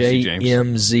at Bless you, James.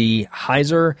 JMZ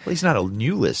Heiser. Well, he's not a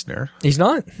new listener. He's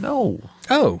not? No.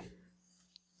 Oh,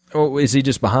 is he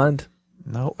just behind?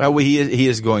 No. Oh, well, he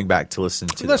is going back to listen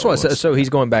to That's the what I old said. ones. So he's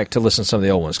going back to listen to some of the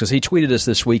old ones, because he tweeted us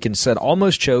this week and said,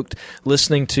 almost choked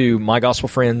listening to My Gospel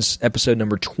Friends episode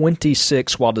number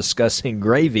 26 while discussing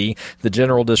gravy. The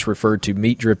general just referred to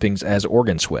meat drippings as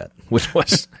organ sweat, which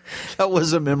was That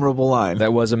was a memorable line.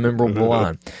 that was a memorable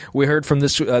line. We heard from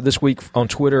this week on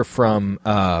Twitter from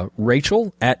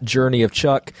Rachel at Journey of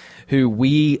Chuck, who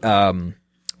we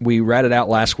ratted out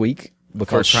last week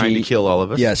because For trying to kill all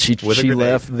of us Yeah, she with a grenade.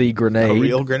 left the grenade, A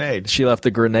real grenade. She left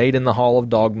the grenade in the Hall of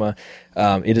Dogma.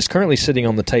 It is currently sitting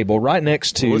on the table right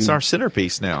next to Well, it's our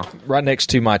centerpiece now.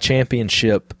 my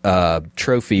championship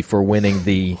trophy for winning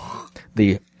the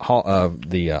Hall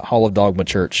of Dogma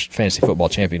Church Fantasy Football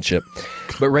Championship.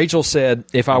 But Rachel said,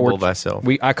 if I were Humble thyself.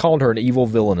 I called her an evil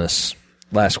villainess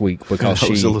last week because That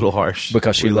she was a little harsh.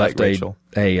 because she We like left Rachel.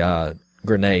 a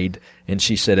grenade, and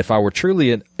she said, if I were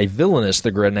truly a villainess,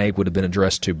 the grenade would have been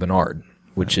addressed to Bernard,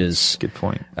 which is Good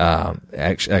point.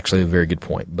 actually a very good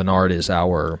point. Bernard is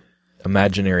our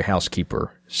imaginary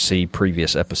housekeeper. See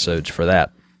previous episodes for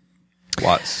that.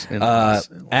 Lots.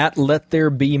 At Let There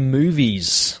Be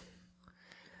Movies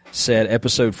said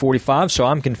episode 45. So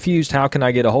I'm confused. How can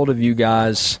I get a hold of you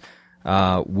guys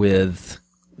with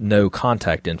no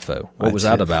contact info? What was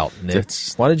that about, Nick?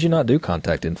 Why did you not do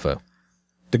contact info?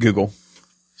 The Google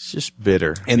It's just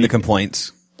bitter. and the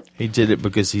complaints. He did it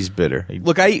because he's bitter.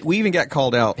 Look, we even got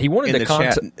called out. He wanted in to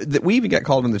the chat. We even got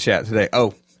called in the chat today.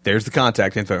 Oh, there's the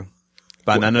contact info.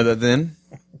 By none other than,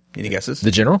 any guesses? The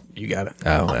general? You got it.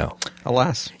 Oh, well.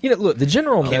 Alas. You know, look, the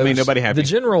general knows. Can't make nobody happy. The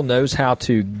general knows how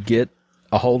to get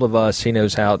a hold of us. He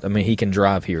knows how. I mean, he can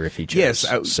drive here if he chooses.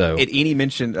 Yes. So at any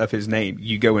mention of his name,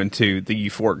 you go into the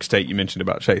euphoric state you mentioned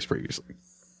about Chase previously.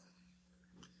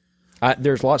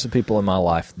 there's lots of people in my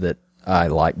life that I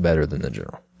like better than the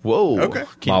general. Whoa. Okay.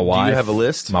 My wife. Do you have a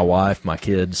list? My wife, my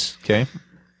kids. Okay.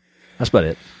 That's about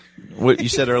it. What you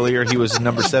said earlier, he was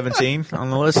number 17 on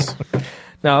the list?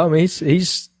 No, I mean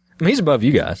he's above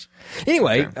you guys.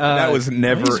 Anyway, that was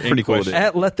never pretty included.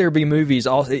 at Let There Be Movies.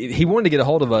 Also, he wanted to get a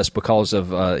hold of us because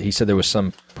of he said there was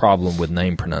some problem with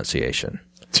name pronunciation.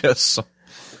 Just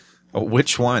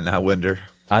which one? I wonder.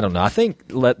 I don't know. I think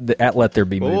Let There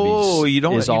Be Movies. Oh, you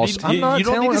don't. Is You also, need, I'm not you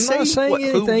don't telling. need to I'm not say saying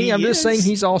who anything. he I'm just is. saying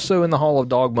he's also in the Hall of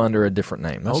Dogma under a different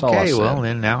name. That's all I Okay, said. well,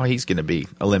 then now he's going to be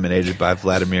eliminated by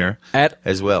Vladimir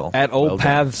as well. At Old Well done.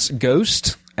 Paths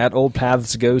Ghost. At Old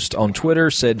Paths Ghost on Twitter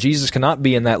said Jesus cannot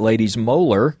be in that lady's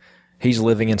molar. He's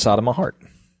living inside of my heart.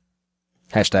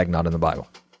 Hashtag not in the Bible.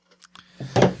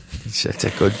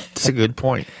 That's a good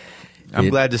point. I'm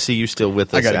glad to see you still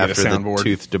with us gotta get a after the soundboard.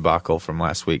 tooth debacle from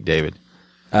last week, David.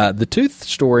 The tooth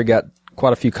story got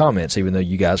quite a few comments, even though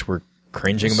you guys were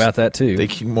cringing about that too.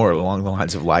 Thinking more along the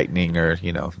lines of lightning or,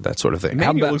 that sort of thing.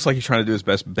 Maybe about- it looks like he's trying to do his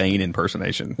best Bane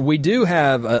impersonation. We do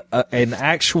have an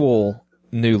actual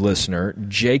new listener,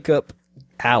 Jacob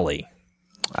Alley.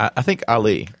 I think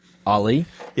Ali. Ali.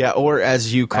 Yeah, or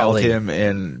as you called Ali.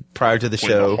 him prior to the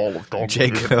show,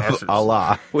 Jacob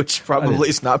Allah, which probably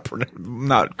is not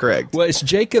correct. Well, it's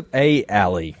Jacob A.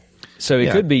 Alley. So it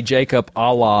Yeah. could be Jacob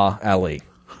Allah Ali.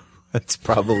 That's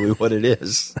probably what it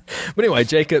is. But anyway,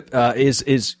 Jacob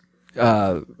is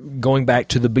going back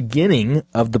to the beginning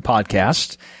of the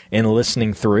podcast and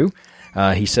listening through.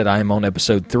 He said, I am on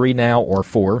episode 3 now, or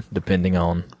 4, depending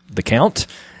on the count.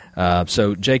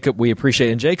 So, Jacob, we appreciate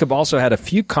it. And Jacob also had a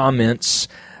few comments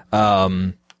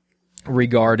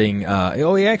regarding,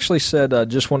 he actually said,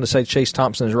 just wanted to say Chase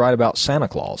Thompson is right about Santa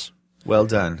Claus Well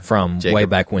done. from Jacob. way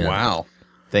back when. Wow.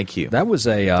 Thank you. That was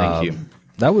a... Thank you.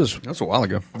 That was That was a while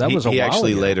ago. that was a he while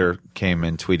actually ago. later came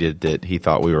and tweeted that he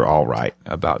thought we were all right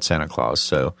about Santa Claus.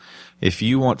 So if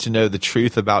you want to know the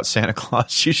truth about Santa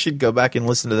Claus, you should go back and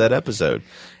listen to that episode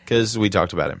because we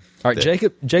talked about him. All right,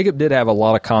 Jacob did have a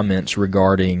lot of comments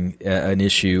regarding an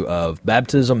issue of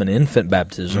baptism and infant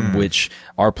baptism, which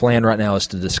our plan right now is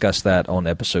to discuss that on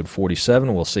episode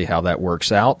 47. We'll see how that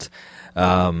works out.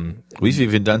 We've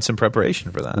even done some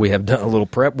preparation for that. We have done a little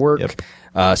prep work. Yep.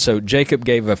 So Jacob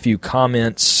gave a few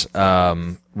comments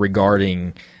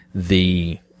regarding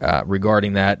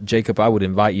that. Jacob, I would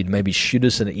invite you to maybe shoot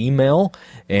us an email,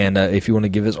 and if you want to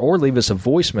give us, or leave us a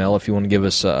voicemail if you want to give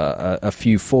us a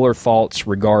few fuller thoughts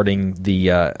regarding the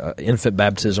infant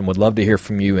baptism. Would love to hear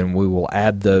from you, and we will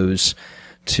add those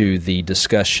to the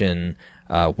discussion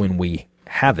when we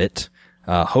have it,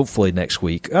 hopefully next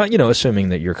week. Assuming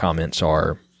that your comments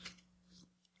are,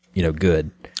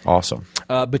 good. Awesome.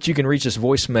 But you can reach us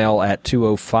voicemail at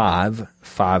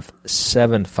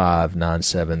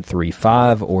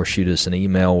 205-575-9735 or shoot us an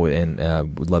email, and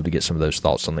we'd love to get some of those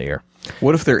thoughts on the air.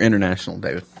 What if they're international,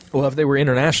 David? Well, if they were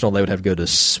international, they would have to go to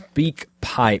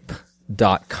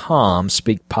speakpipe.com,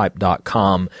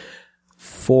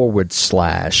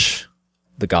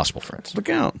 speakpipe.com/The Gospel Friends. Look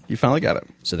out. You finally got it.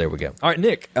 So there we go. All right,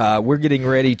 Nick, we're getting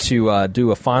ready to do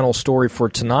a final story for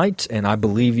tonight, and I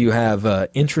believe you have an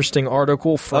interesting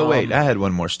article from... Oh, wait. I had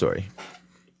one more story.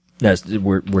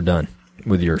 We're done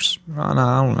with yours. Oh,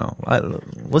 no, I don't know.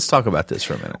 Let's talk about this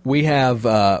for a minute. We have,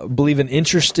 believe, an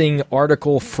interesting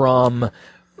article from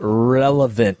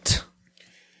Relevant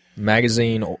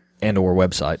magazine and or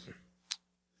website.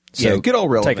 So Yeah, good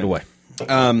old Relevant. Take it away.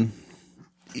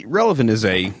 Relevant is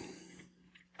a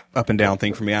up and down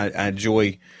thing for me. I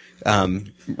enjoy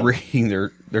reading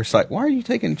their site. Why are you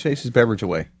taking Chase's beverage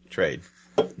away? Trade.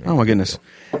 Oh my goodness.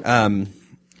 Always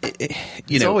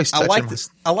I like touching this.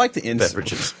 I like the insight.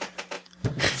 Beverages.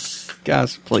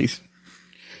 Guys, please.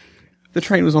 The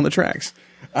train was on the tracks.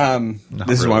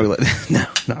 This is why we let. No,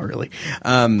 not really.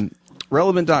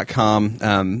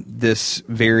 Relevant.com. This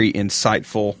very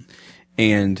insightful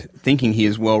and thinking he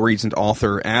is well-reasoned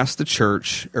author asked the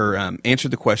church, or answered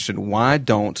the question, why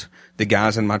don't the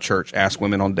guys in my church ask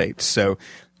women on dates? So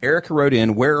Erica wrote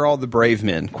in, where are all the brave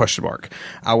men? ?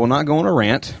 I will not go on a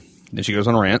rant. Then she goes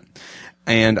on a rant.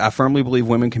 And I firmly believe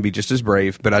women can be just as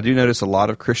brave, but I do notice a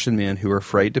lot of Christian men who are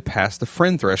afraid to pass the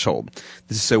friend threshold.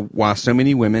 This is why so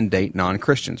many women date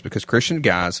non-Christians, because Christian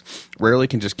guys rarely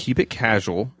can just keep it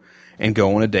casual and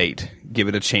go on a date, give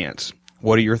it a chance.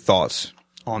 What are your thoughts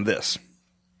on this?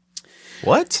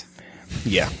 What?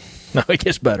 Yeah. No, it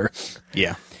gets better.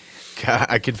 Yeah.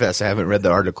 I confess I haven't read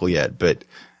the article yet, but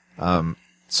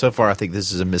so far I think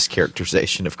this is a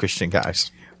mischaracterization of Christian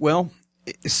guys. Well,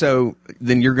 so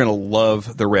then you're going to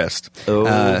love the rest.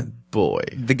 Oh, boy.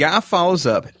 The guy follows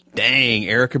up, dang,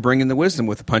 Erica bringing the wisdom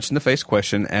with a punch-in-the-face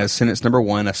question as sentence number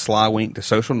 1, a sly wink to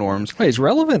social norms. Wait, is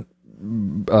Relevant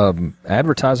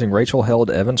advertising Rachel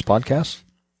Held Evans' podcast?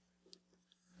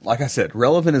 Like I said,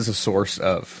 Relevant is a source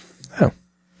of... Oh.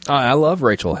 I love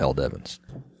Rachel Held Evans.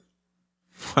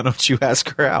 Why don't you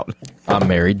ask her out? I'm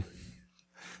married.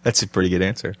 That's a pretty good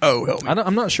answer. Oh, help me.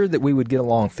 I'm not sure that we would get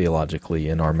along theologically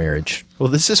in our marriage. Well,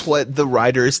 this is what the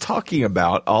writer is talking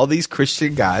about. All these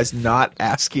Christian guys not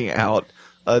asking out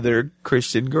other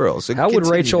Christian girls. So How would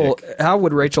continue,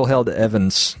 Nick. Rachel Held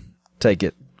Evans take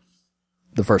it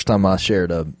the first time I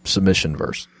shared a submission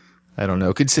verse? I don't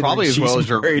know. Considering Probably as she's well as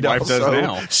your married wife does also,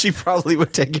 now. She probably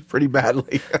would take it pretty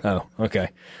badly. Oh, okay.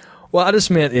 Well, I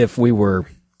just meant if we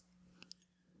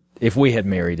had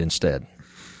married instead.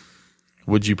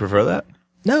 Would you prefer that?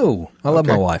 No, I love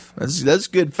my wife. That's a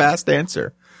good fast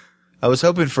answer. I was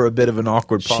hoping for a bit of an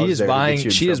awkward pause. She is there to buying. get you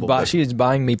in She is trouble, but- she is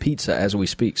buying me pizza as we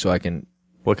speak, so I can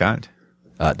What kind?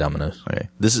 Domino's. Okay.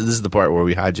 This is the part where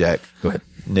we hijack Go ahead.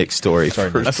 Nick's story.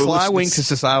 Sorry, for Nick. A sly wink to foolishness.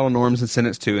 societal norms in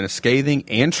sentence 2 and a scathing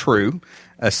and true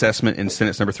assessment in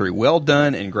sentence number 3. Well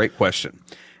done and great question.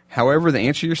 However, the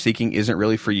answer you're seeking isn't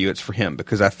really for you, it's for him,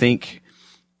 because I think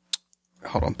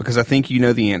you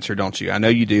know the answer, don't you? I know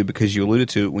you do, because you alluded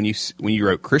to it when you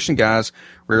wrote, Christian guys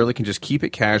rarely can just keep it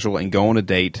casual and go on a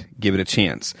date, give it a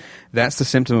chance. That's the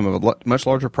symptom of a much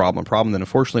larger problem, a problem that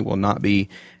unfortunately will not be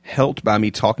helped by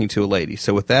me talking to a lady.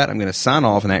 So with that, I'm going to sign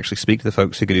off and actually speak to the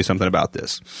folks who can do something about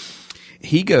this.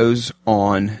 He goes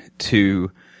on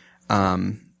to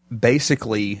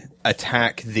basically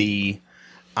attack the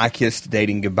I kissed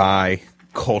dating goodbye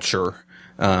culture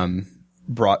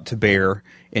brought to bear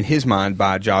in his mind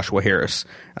by Joshua Harris.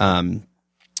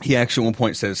 He actually at one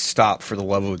point says, "Stop for the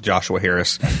love of Joshua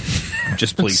Harris.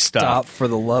 Just please stop." for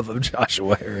the love of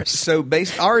Joshua Harris. So,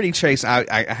 already, Chase,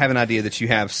 I have an idea that you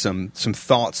have some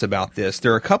thoughts about this.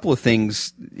 There are a couple of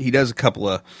things. He does a couple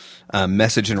of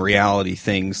message and reality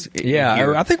things. Yeah,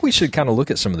 here. I think we should kind of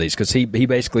look at some of these, because he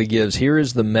basically gives, here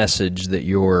is the message that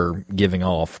you're giving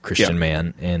off, Christian Yeah.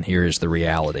 man, and here is the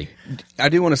reality. I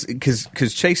do want to,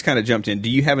 because Chase kind of jumped in. Do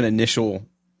you have an initial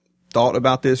thought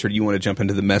about this, or do you want to jump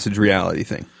into the message reality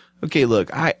thing? Okay, look,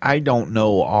 I don't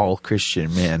know all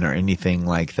Christian men or anything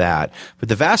like that, but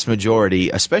the vast majority,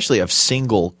 especially of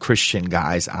single Christian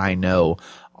guys I know,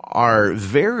 are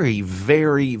very,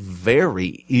 very,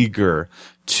 very eager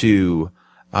to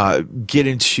get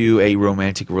into a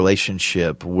romantic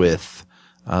relationship with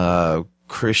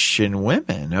Christian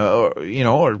women,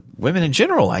 or women in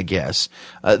general, I guess.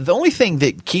 The only thing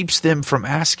that keeps them from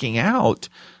asking out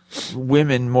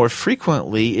women more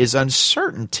frequently is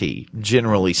uncertainty,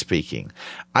 generally speaking.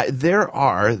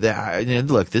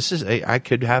 Look, this is I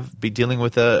could be dealing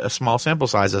with a small sample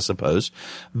size, I suppose,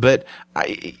 but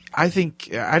I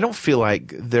don't feel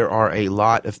like there are a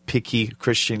lot of picky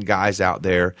Christian guys out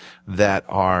there that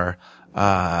are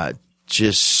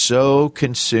just so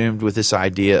consumed with this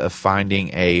idea of finding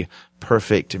a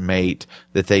perfect mate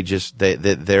that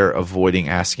they're avoiding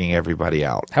asking everybody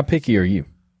out. How picky are you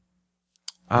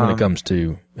when it comes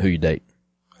to who you date?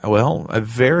 Well, I'm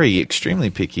very extremely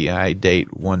picky. I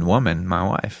date one woman, my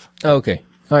wife. Oh, okay.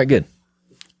 All right, good.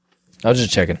 I was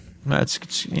just checking.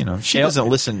 She doesn't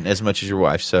listen as much as your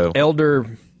wife, so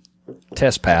Elder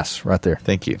test pass right there.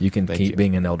 Thank you. You can Thank keep you.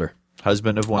 being an elder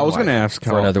Husband of one I was wife. going to ask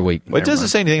for another week. Well, it doesn't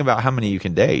say anything about how many you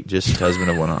can date, just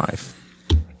husband of one wife.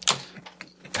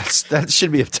 That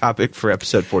should be a topic for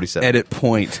episode 47. Edit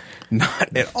point.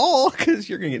 Not at all, because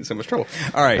you're going to get in so much trouble.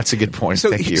 All right. That's a good point. So,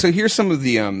 Thank you. So here's some of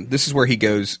the, this is where he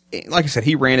goes. Like I said,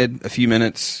 he ranted a few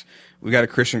minutes. We got a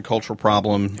Christian cultural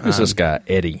problem. Who's this guy?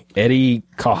 Eddie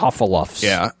Kahofalofs.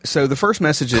 Yeah. So the first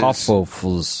message is,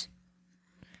 Kahofalofs.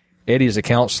 Eddie is a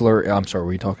counselor. I'm sorry,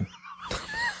 were you talking?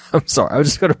 I'm sorry. I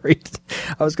was going to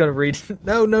read.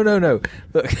 No.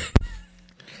 Look.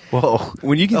 Whoa.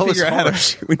 when you can That was figure out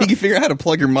harsh. how to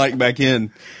plug your mic back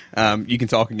in, you can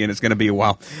talk again. It's going to be a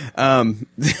while.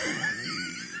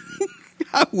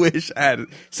 I wish I had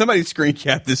somebody screen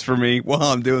cap this for me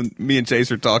while me and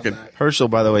Chase are talking. Herschel,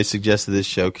 by the way, suggested this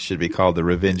show should be called The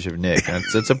Revenge of Nick.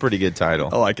 That's a pretty good title.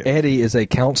 I like it. Eddie is a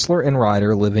counselor and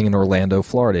writer living in Orlando,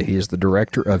 Florida. He is the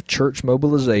director of church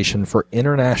mobilization for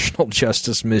International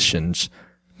Justice Mission.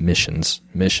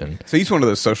 So he's one of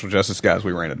those social justice guys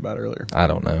we ranted about earlier. I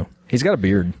don't know. He's got a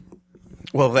beard.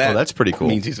 Well, that's pretty cool.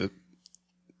 Means he's a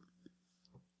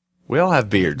We all have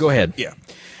beards. Go ahead. yeah.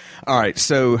 All right.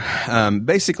 So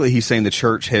basically, he's saying the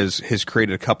church has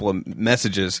created a couple of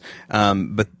messages,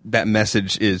 but that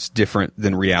message is different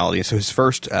than reality. So his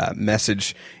first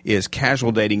message is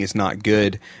casual dating is not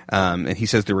good, and he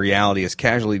says the reality is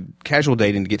casual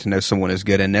dating to get to know someone is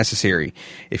good and necessary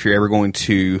if you're ever going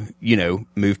to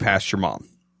move past your mom.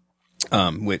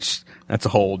 Which that's a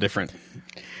whole different.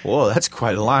 Whoa, that's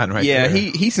quite a line right there. Yeah,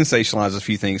 he sensationalizes a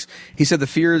few things. He said the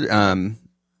fear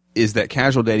is that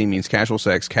casual dating means casual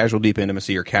sex, casual deep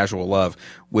intimacy, or casual love,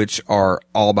 which are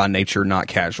all by nature not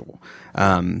casual.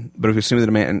 But if we assume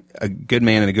that a good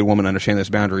man and a good woman understand those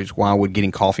boundaries, why would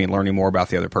getting coffee and learning more about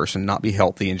the other person not be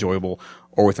healthy, enjoyable,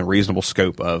 or within reasonable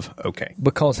scope of okay?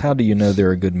 Because how do you know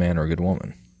they're a good man or a good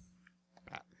woman?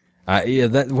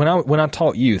 When I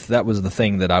taught youth, that was the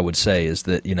thing that I would say is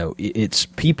that, it's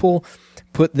people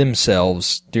put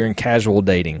themselves during casual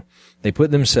dating. They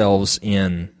put themselves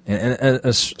in,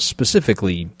 and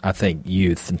specifically, I think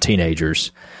youth and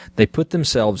teenagers, they put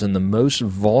themselves in the most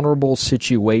vulnerable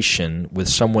situation with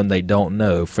someone they don't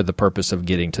know for the purpose of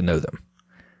getting to know them.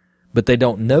 But they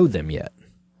don't know them yet.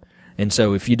 And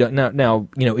so if you don't now,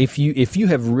 if you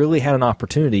have really had an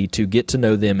opportunity to get to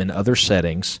know them in other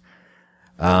settings,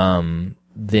 then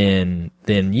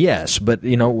yes. But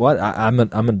you know what? I'm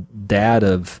a dad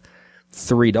of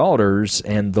 3 daughters,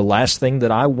 and the last thing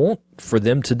that I want for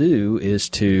them to do is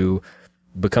to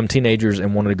become teenagers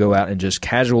and want to go out and just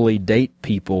casually date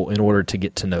people in order to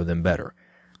get to know them better.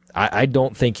 I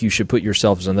don't think you should put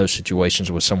yourselves in those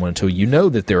situations with someone until you know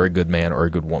that they're a good man or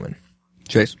a good woman.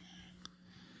 Chase?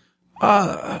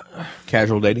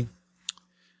 Casual dating?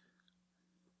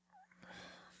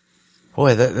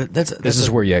 Boy, that's this is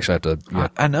where you actually have to.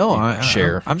 I know.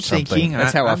 Share. I'm something. thinking.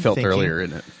 That's how I I'm felt thinking, earlier,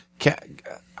 isn't it?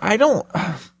 I don't.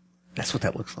 That's what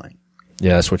that looks like.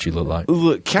 Yeah, that's what you look like.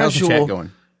 Look, How's the chat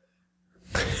going?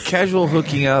 casual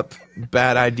hooking up,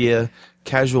 bad idea.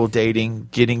 Casual dating,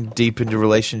 getting deep into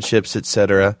relationships,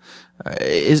 etc.,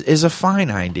 is a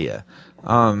fine idea.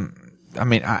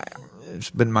 It's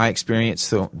been my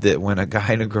experience that when a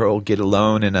guy and a girl get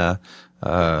alone in a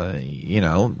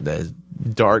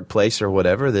dark place or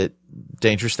whatever, that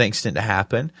dangerous things tend to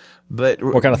happen. But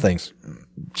what kind of things?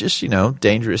 Just,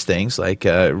 dangerous things like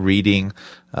reading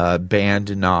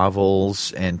banned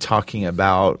novels and talking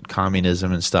about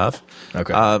communism and stuff.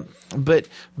 Okay. But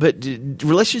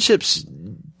relationships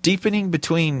deepening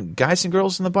between guys and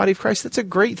girls in the body of Christ, that's a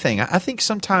great thing. I think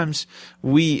sometimes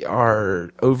we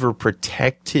are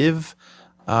overprotective.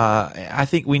 I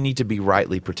think we need to be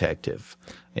rightly protective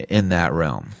in that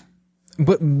realm.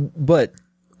 But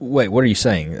wait, what are you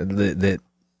saying?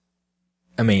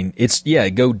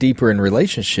 Go deeper in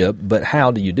relationship, but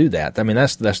how do you do that? I mean,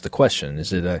 that's the question.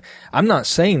 I'm not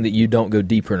saying that you don't go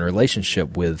deeper in a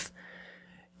relationship with,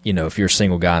 if you're a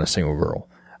single guy and a single girl.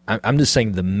 I'm just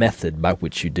saying the method by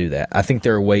which you do that. I think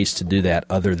there are ways to do that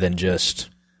other than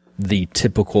just the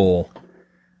typical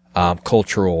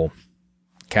cultural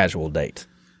casual date.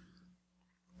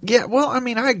 Yeah, well,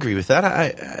 I agree with that.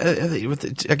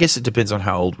 I guess it depends on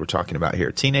how old we're talking about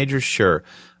here. Teenagers, sure.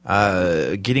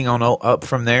 Getting on up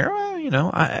from there,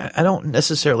 I don't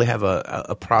necessarily have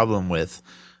a problem with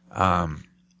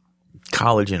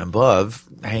college and above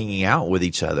hanging out with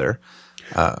each other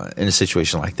in a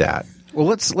situation like that. Well,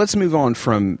 let's move on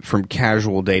from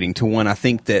casual dating to one. I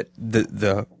think that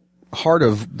the heart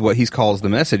of what he calls the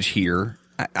message here,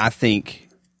 I think,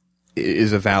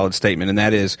 is a valid statement, and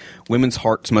that is women's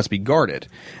hearts must be guarded.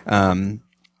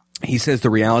 He says the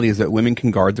reality is that women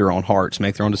can guard their own hearts,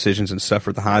 make their own decisions, and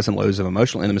suffer the highs and lows of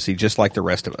emotional intimacy just like the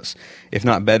rest of us, if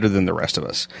not better than the rest of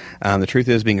us. The truth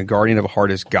is, being a guardian of a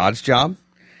heart is God's job.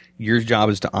 Your job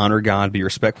is to honor God, be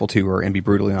respectful to her, and be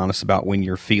brutally honest about when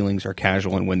your feelings are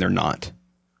casual and when they're not.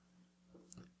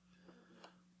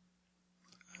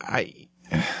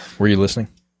 Were you listening?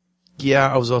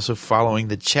 Yeah, I was also following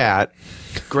the chat.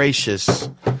 Gracious.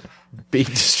 Being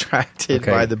distracted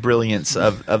by the brilliance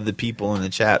of the people in the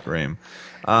chat room.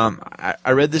 I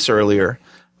read this earlier.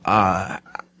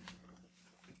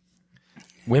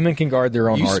 Women can guard their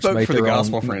own you hearts. You spoke for the own...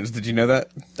 Gospel Friends. Did you know that?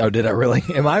 Oh, did I really?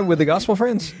 Am I with the Gospel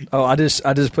Friends? Oh, I just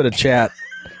put a chat.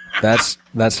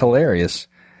 That's hilarious.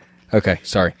 Okay,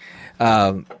 sorry.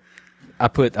 I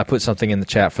put something in the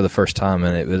chat for the first time,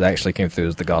 and it actually came through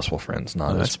as the Gospel Friends.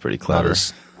 That's pretty clever. Not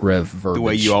as Rev verbiage. The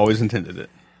way you always intended it.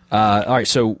 All right,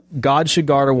 so God should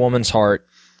guard a woman's heart,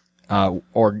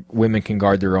 or women can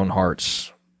guard their own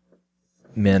hearts.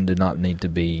 Men do not need to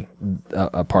be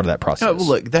a part of that process. No, well,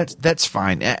 look, that's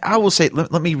fine. I will say,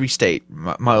 let me restate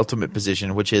my ultimate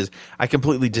position, which is I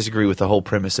completely disagree with the whole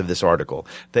premise of this article,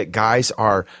 that guys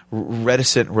are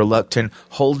reticent, reluctant,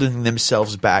 holding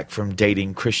themselves back from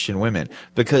dating Christian women.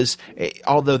 Because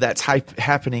although that's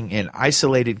happening in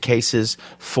isolated cases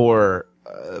for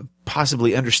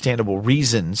possibly understandable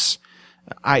reasons,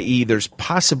 i.e. there's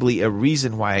possibly a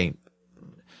reason why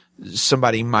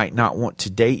somebody might not want to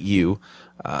date you.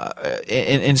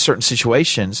 in certain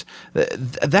situations.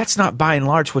 That's not by and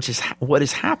large what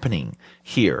is happening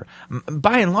here.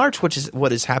 By and large,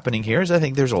 what is happening here is I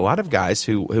think there's a lot of guys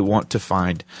who want to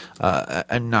find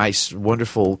a nice,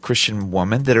 wonderful Christian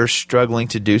woman that are struggling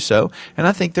to do so, and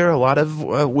I think there are a lot of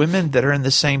women that are in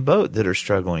the same boat that are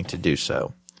struggling to do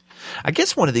so. I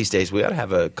guess one of these days we ought to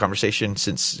have a conversation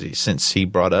since he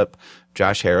brought up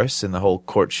Josh Harris and the whole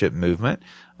courtship movement.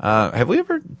 Have we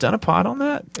ever done a pod on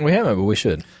that? We haven't, but we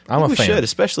should. I'm a fan. We should,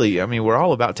 especially, I mean, we're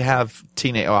all about to have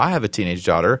I have a teenage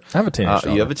daughter. I have a teenage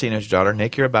daughter. You have a teenage daughter.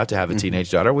 Nick, you're about to have a teenage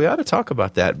daughter. We ought to talk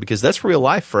about that because that's real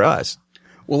life for us.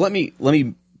 Well, let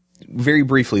me very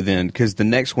briefly then, because the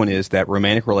next one is that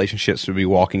romantic relationships would be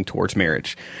walking towards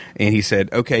marriage. And he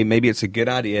said, okay, maybe it's a good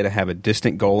idea to have a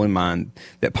distant goal in mind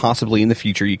that possibly in the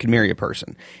future you can marry a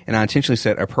person. And I intentionally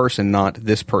said a person, not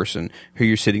this person who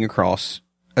you're sitting across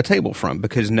a table from,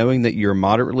 because knowing that you're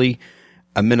moderately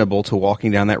amenable to walking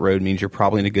down that road means you're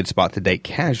probably in a good spot to date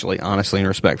casually, honestly, and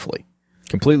respectfully.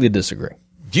 Completely disagree.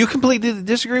 Do you completely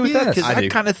disagree with that? Yes, Because I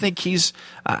kind of think he's,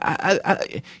 all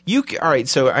right.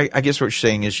 So I guess what you're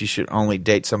saying is you should only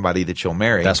date somebody that you'll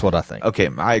marry. That's what I think. Okay.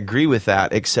 I agree with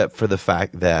that, except for the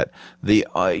fact that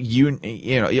are you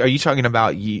talking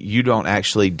about you don't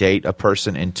actually date a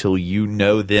person until you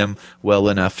know them well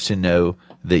enough to know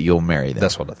that you'll marry them?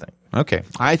 That's what I think. Okay.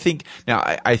 I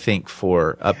think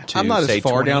for up to, I'm not say, as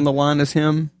far 20, down the line as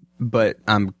him, but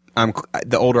I'm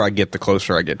the older I get, the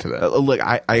closer I get to that. Look,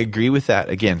 I agree with that,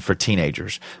 again, for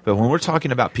teenagers. But when we're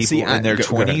talking about people in their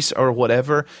 20s or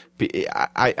whatever,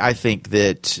 I think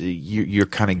that you're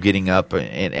kind of getting up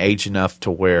in age enough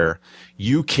to where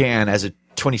you can, as a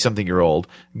 20-something-year-old,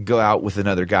 go out with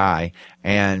another guy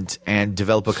and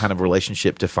develop a kind of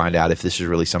relationship to find out if this is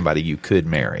really somebody you could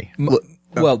marry.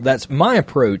 Well, that's my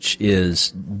approach.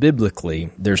 Is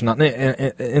biblically, there's not,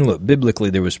 and look, biblically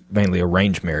there was mainly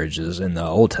arranged marriages in the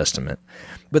Old Testament,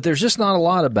 but there's just not a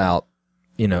lot about,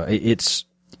 it's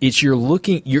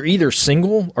you're either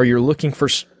single or you're looking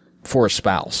for a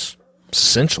spouse,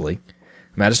 essentially.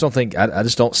 I mean, I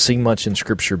just don't see much in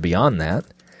Scripture beyond that,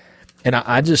 and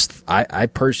I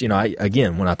personally,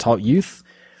 again, when I taught youth,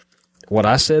 what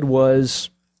I said was,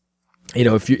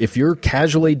 if you're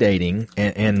casually dating,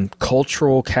 and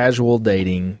cultural casual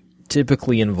dating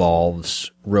typically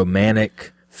involves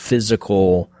romantic,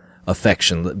 physical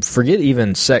affection. Forget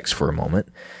even sex for a moment,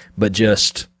 but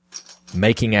just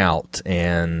making out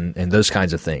and those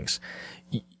kinds of things.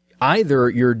 Either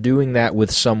you're doing that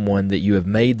with someone that you have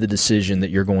made the decision that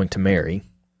you're going to marry,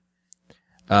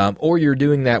 or you're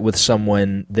doing that with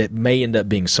someone that may end up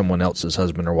being someone else's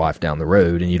husband or wife down the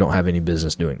road, and you don't have any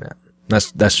business doing that.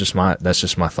 That's just my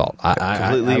thought. I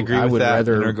completely agree with that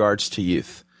in regards to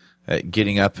youth.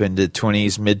 Getting up into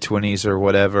 20s, mid-20s or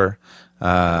whatever,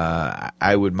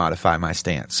 I would modify my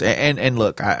stance. And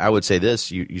look, I would say this,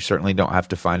 you certainly don't have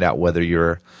to find out whether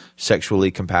you're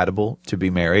sexually compatible to be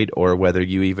married or whether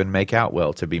you even make out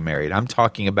well to be married. I'm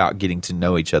talking about getting to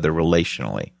know each other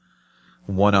relationally.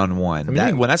 One-on-one.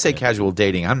 When I say casual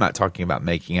dating, I'm not talking about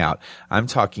making out. I'm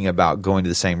talking about going to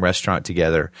the same restaurant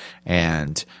together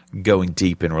and going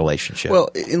deep in relationship. Well,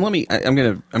 and I'm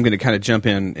gonna kind of jump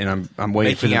in, and I'm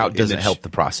waiting. Making out doesn't help the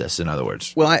process. In other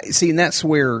words, well, and that's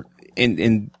where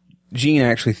and Gene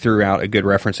actually threw out a good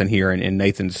reference in here, and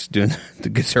Nathan's doing the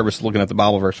good service looking at the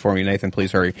Bible verse for me. Nathan,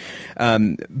 please hurry.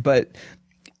 But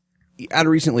I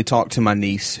recently talked to my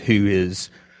niece who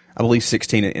is, I believe,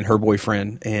 16, and her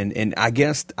boyfriend, and I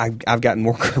guess I've gotten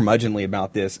more curmudgeonly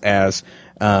about this as,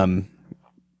 dang,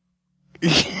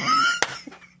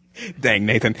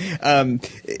 Nathan.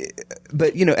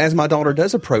 But as my daughter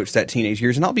does approach that teenage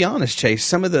years, and I'll be honest, Chase,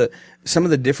 some of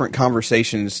the different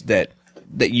conversations that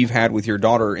you've had with your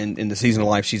daughter in the season of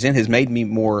life she's in has made me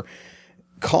more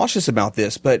cautious about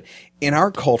this. But in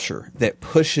our culture that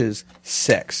pushes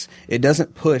sex, it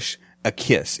doesn't push a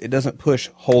kiss. It doesn't push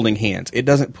holding hands. It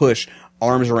doesn't push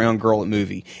arms around girl at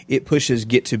movie. It pushes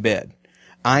get to bed.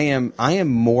 I am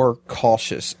more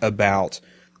cautious about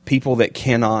people that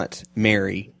cannot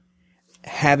marry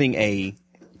having a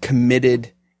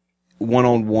committed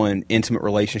one-on-one intimate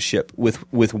relationship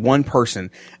with one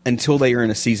person until they are in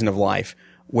a season of life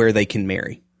where they can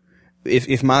marry.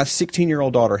 If my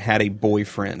 16-year-old daughter had a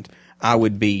boyfriend, I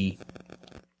would be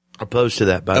opposed to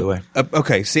that, by the way.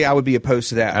 Okay, see, I would be opposed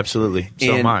to that. Absolutely.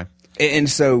 So am I. And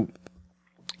so,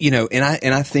 and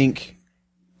I think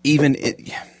even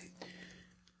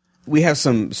we have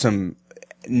some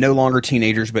no longer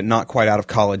teenagers, but not quite out of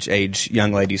college age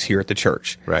young ladies here at the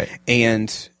church. Right.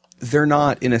 And they're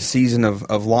not in a season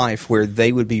of life where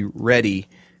they would be ready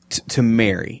to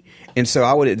marry. And so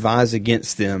I would advise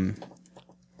against them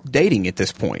dating at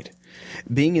this point.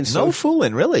 being in No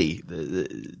fooling, really.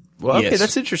 Well, okay, Yes.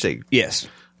 that's interesting. Yes.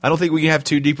 I don't think we can have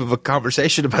too deep of a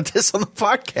conversation about this on the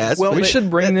podcast. Well, we should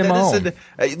bring them on.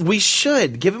 We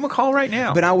should give him a call right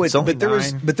now. But I would. It's only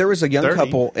But there was a young 9:30.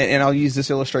 couple, and I'll use this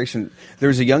illustration. There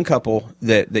was a young couple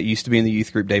that used to be in the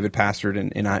youth group. David pastored,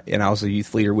 and I was a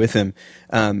youth leader with him.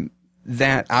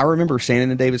 That I remember standing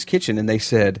in David's kitchen, and they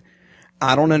said,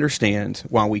 "I don't understand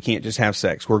why we can't just have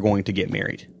sex. We're going to get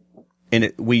married,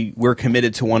 and we're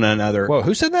committed to one another." Whoa,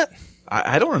 who said that?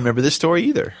 I don't remember this story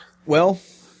either. Well,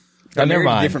 they're never married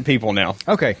to mind. different people now,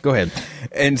 Okay, go ahead.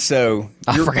 and so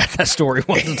I forgot that story.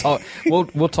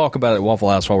 We'll talk about it at Waffle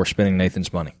House while we're spending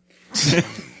Nathan's money.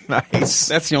 Nice.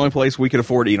 that's the only place we could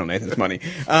afford to eat on Nathan's money,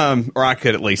 or I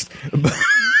could at least.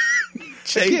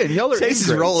 Again, y'all are Chase is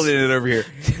ingrates. rolling in it over here.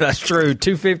 That's true.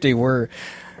 $2.50. We're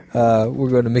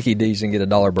going to Mickey D's and get a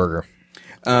 $1 burger.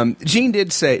 Gene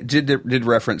did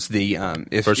reference the if 1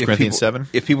 if Corinthians people, 7?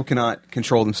 If people cannot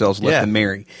control themselves, let Yeah. them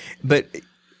marry. But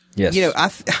Yes. you know, I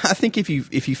think if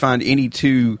you find any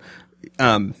two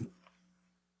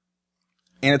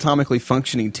anatomically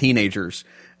functioning teenagers,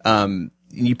 and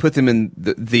you put them in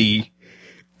the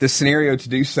scenario to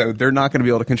do so, they're not going to be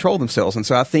able to control themselves. And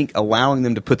so I think allowing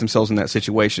them to put themselves in that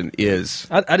situation is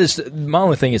I just my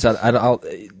only thing is I'll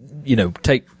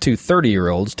take two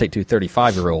 30-year-olds, take two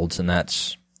 35-year-olds, and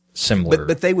that's similar.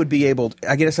 but they would be able.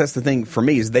 I guess that's the thing for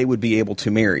me is they would be able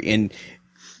to marry, and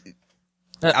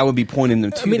I would be pointing them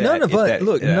to. I mean, that none of at us that-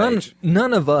 look. at that age.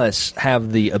 None of us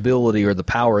have the ability or the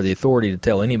power or the authority to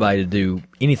tell anybody to do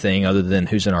anything other than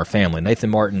who's in our family. Nathan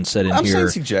Martin said in I'm here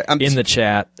saying I'm in the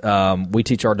chat, we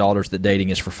teach our daughters that dating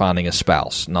is for finding a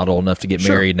spouse, not old enough to get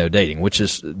married, no dating.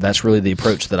 That's really the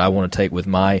approach that I want to take with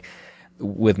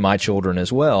my children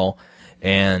as well,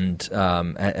 and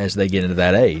as they get into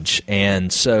that age.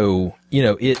 And so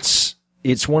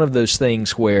it's one of those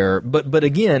things where, but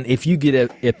again, if you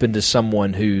get up into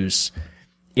someone who's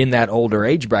in that older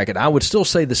age bracket, I would still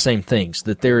say the same things,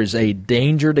 that there is a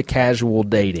danger to casual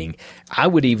dating. I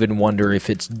would even wonder if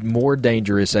it's more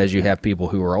dangerous as you have people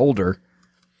who are older,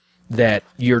 that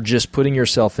you're just putting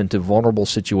yourself into vulnerable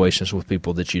situations with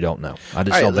people that you don't know. I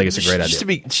just don't think it's a great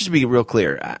idea. Just to be real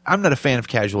clear, I'm not a fan of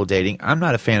casual dating. I'm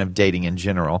not a fan of dating in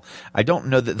general. I don't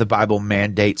know that the Bible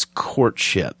mandates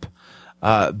courtship.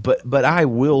 But I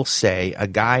will say a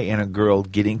guy and a girl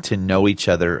getting to know each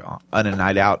other on a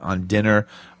night out, on dinner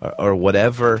or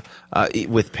whatever,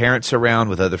 with parents around,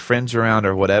 with other friends around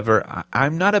or whatever,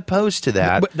 I'm not opposed to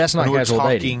that. But that's not when we're casual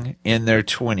talking dating. in their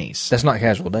 20s. That's not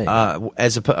casual dating.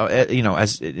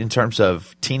 As in terms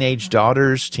of teenage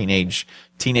daughters, teenagers.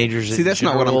 See, that's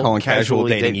not what I'm calling casual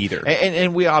dating either.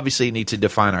 And we obviously need to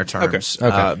define our terms.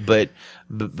 Okay.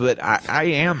 But I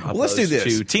am opposed let's do this.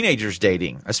 to teenagers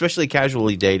dating, especially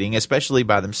casually dating, especially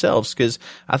by themselves, because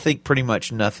I think pretty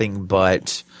much nothing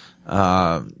but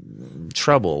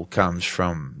trouble comes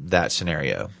from that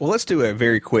scenario. Well, let's do a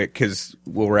very quick because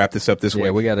we'll wrap this up this Yeah,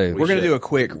 way. we gotta- We're going to do a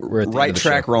quick at the end right of the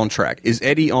track, show. wrong track. Is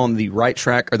Eddie on the right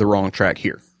track or the wrong track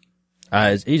here?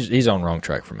 He's on wrong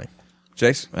track for me.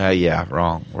 Jace? Yeah,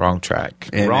 wrong track,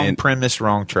 And- premise,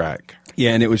 wrong track.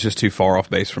 Yeah, and it was just too far off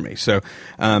base for me. So,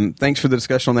 thanks for the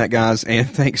discussion on that, guys, and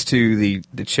thanks to the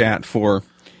chat for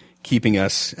keeping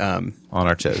us On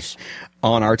our toes.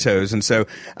 on our toes. And so,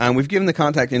 we've given the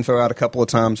contact info out a couple of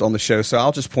times on the show. So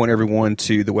I'll just point everyone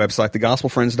to the website,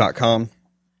 thegospelfriends.com.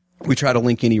 We try to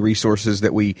link any resources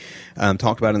that we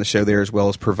talked about in the show there, as well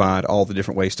as provide all the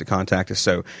different ways to contact us.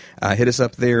 So hit us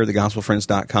up there,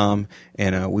 thegospelfriends.com,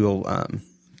 and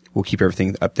we'll keep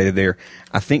everything updated there.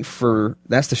 I think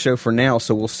that's the show for now.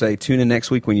 So we'll say tune in next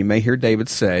week when you may hear David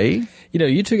say,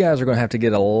 You two guys are going to have to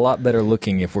get a lot better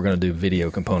looking if we're going to do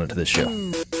video component to this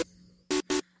show.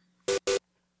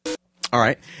 all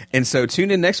right. And so tune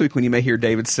in next week when you may hear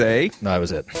David say, No, that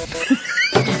was it.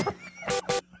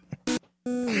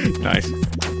 nice.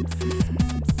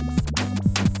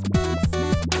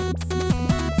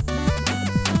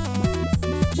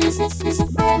 Jesus is a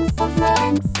friend of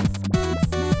mine.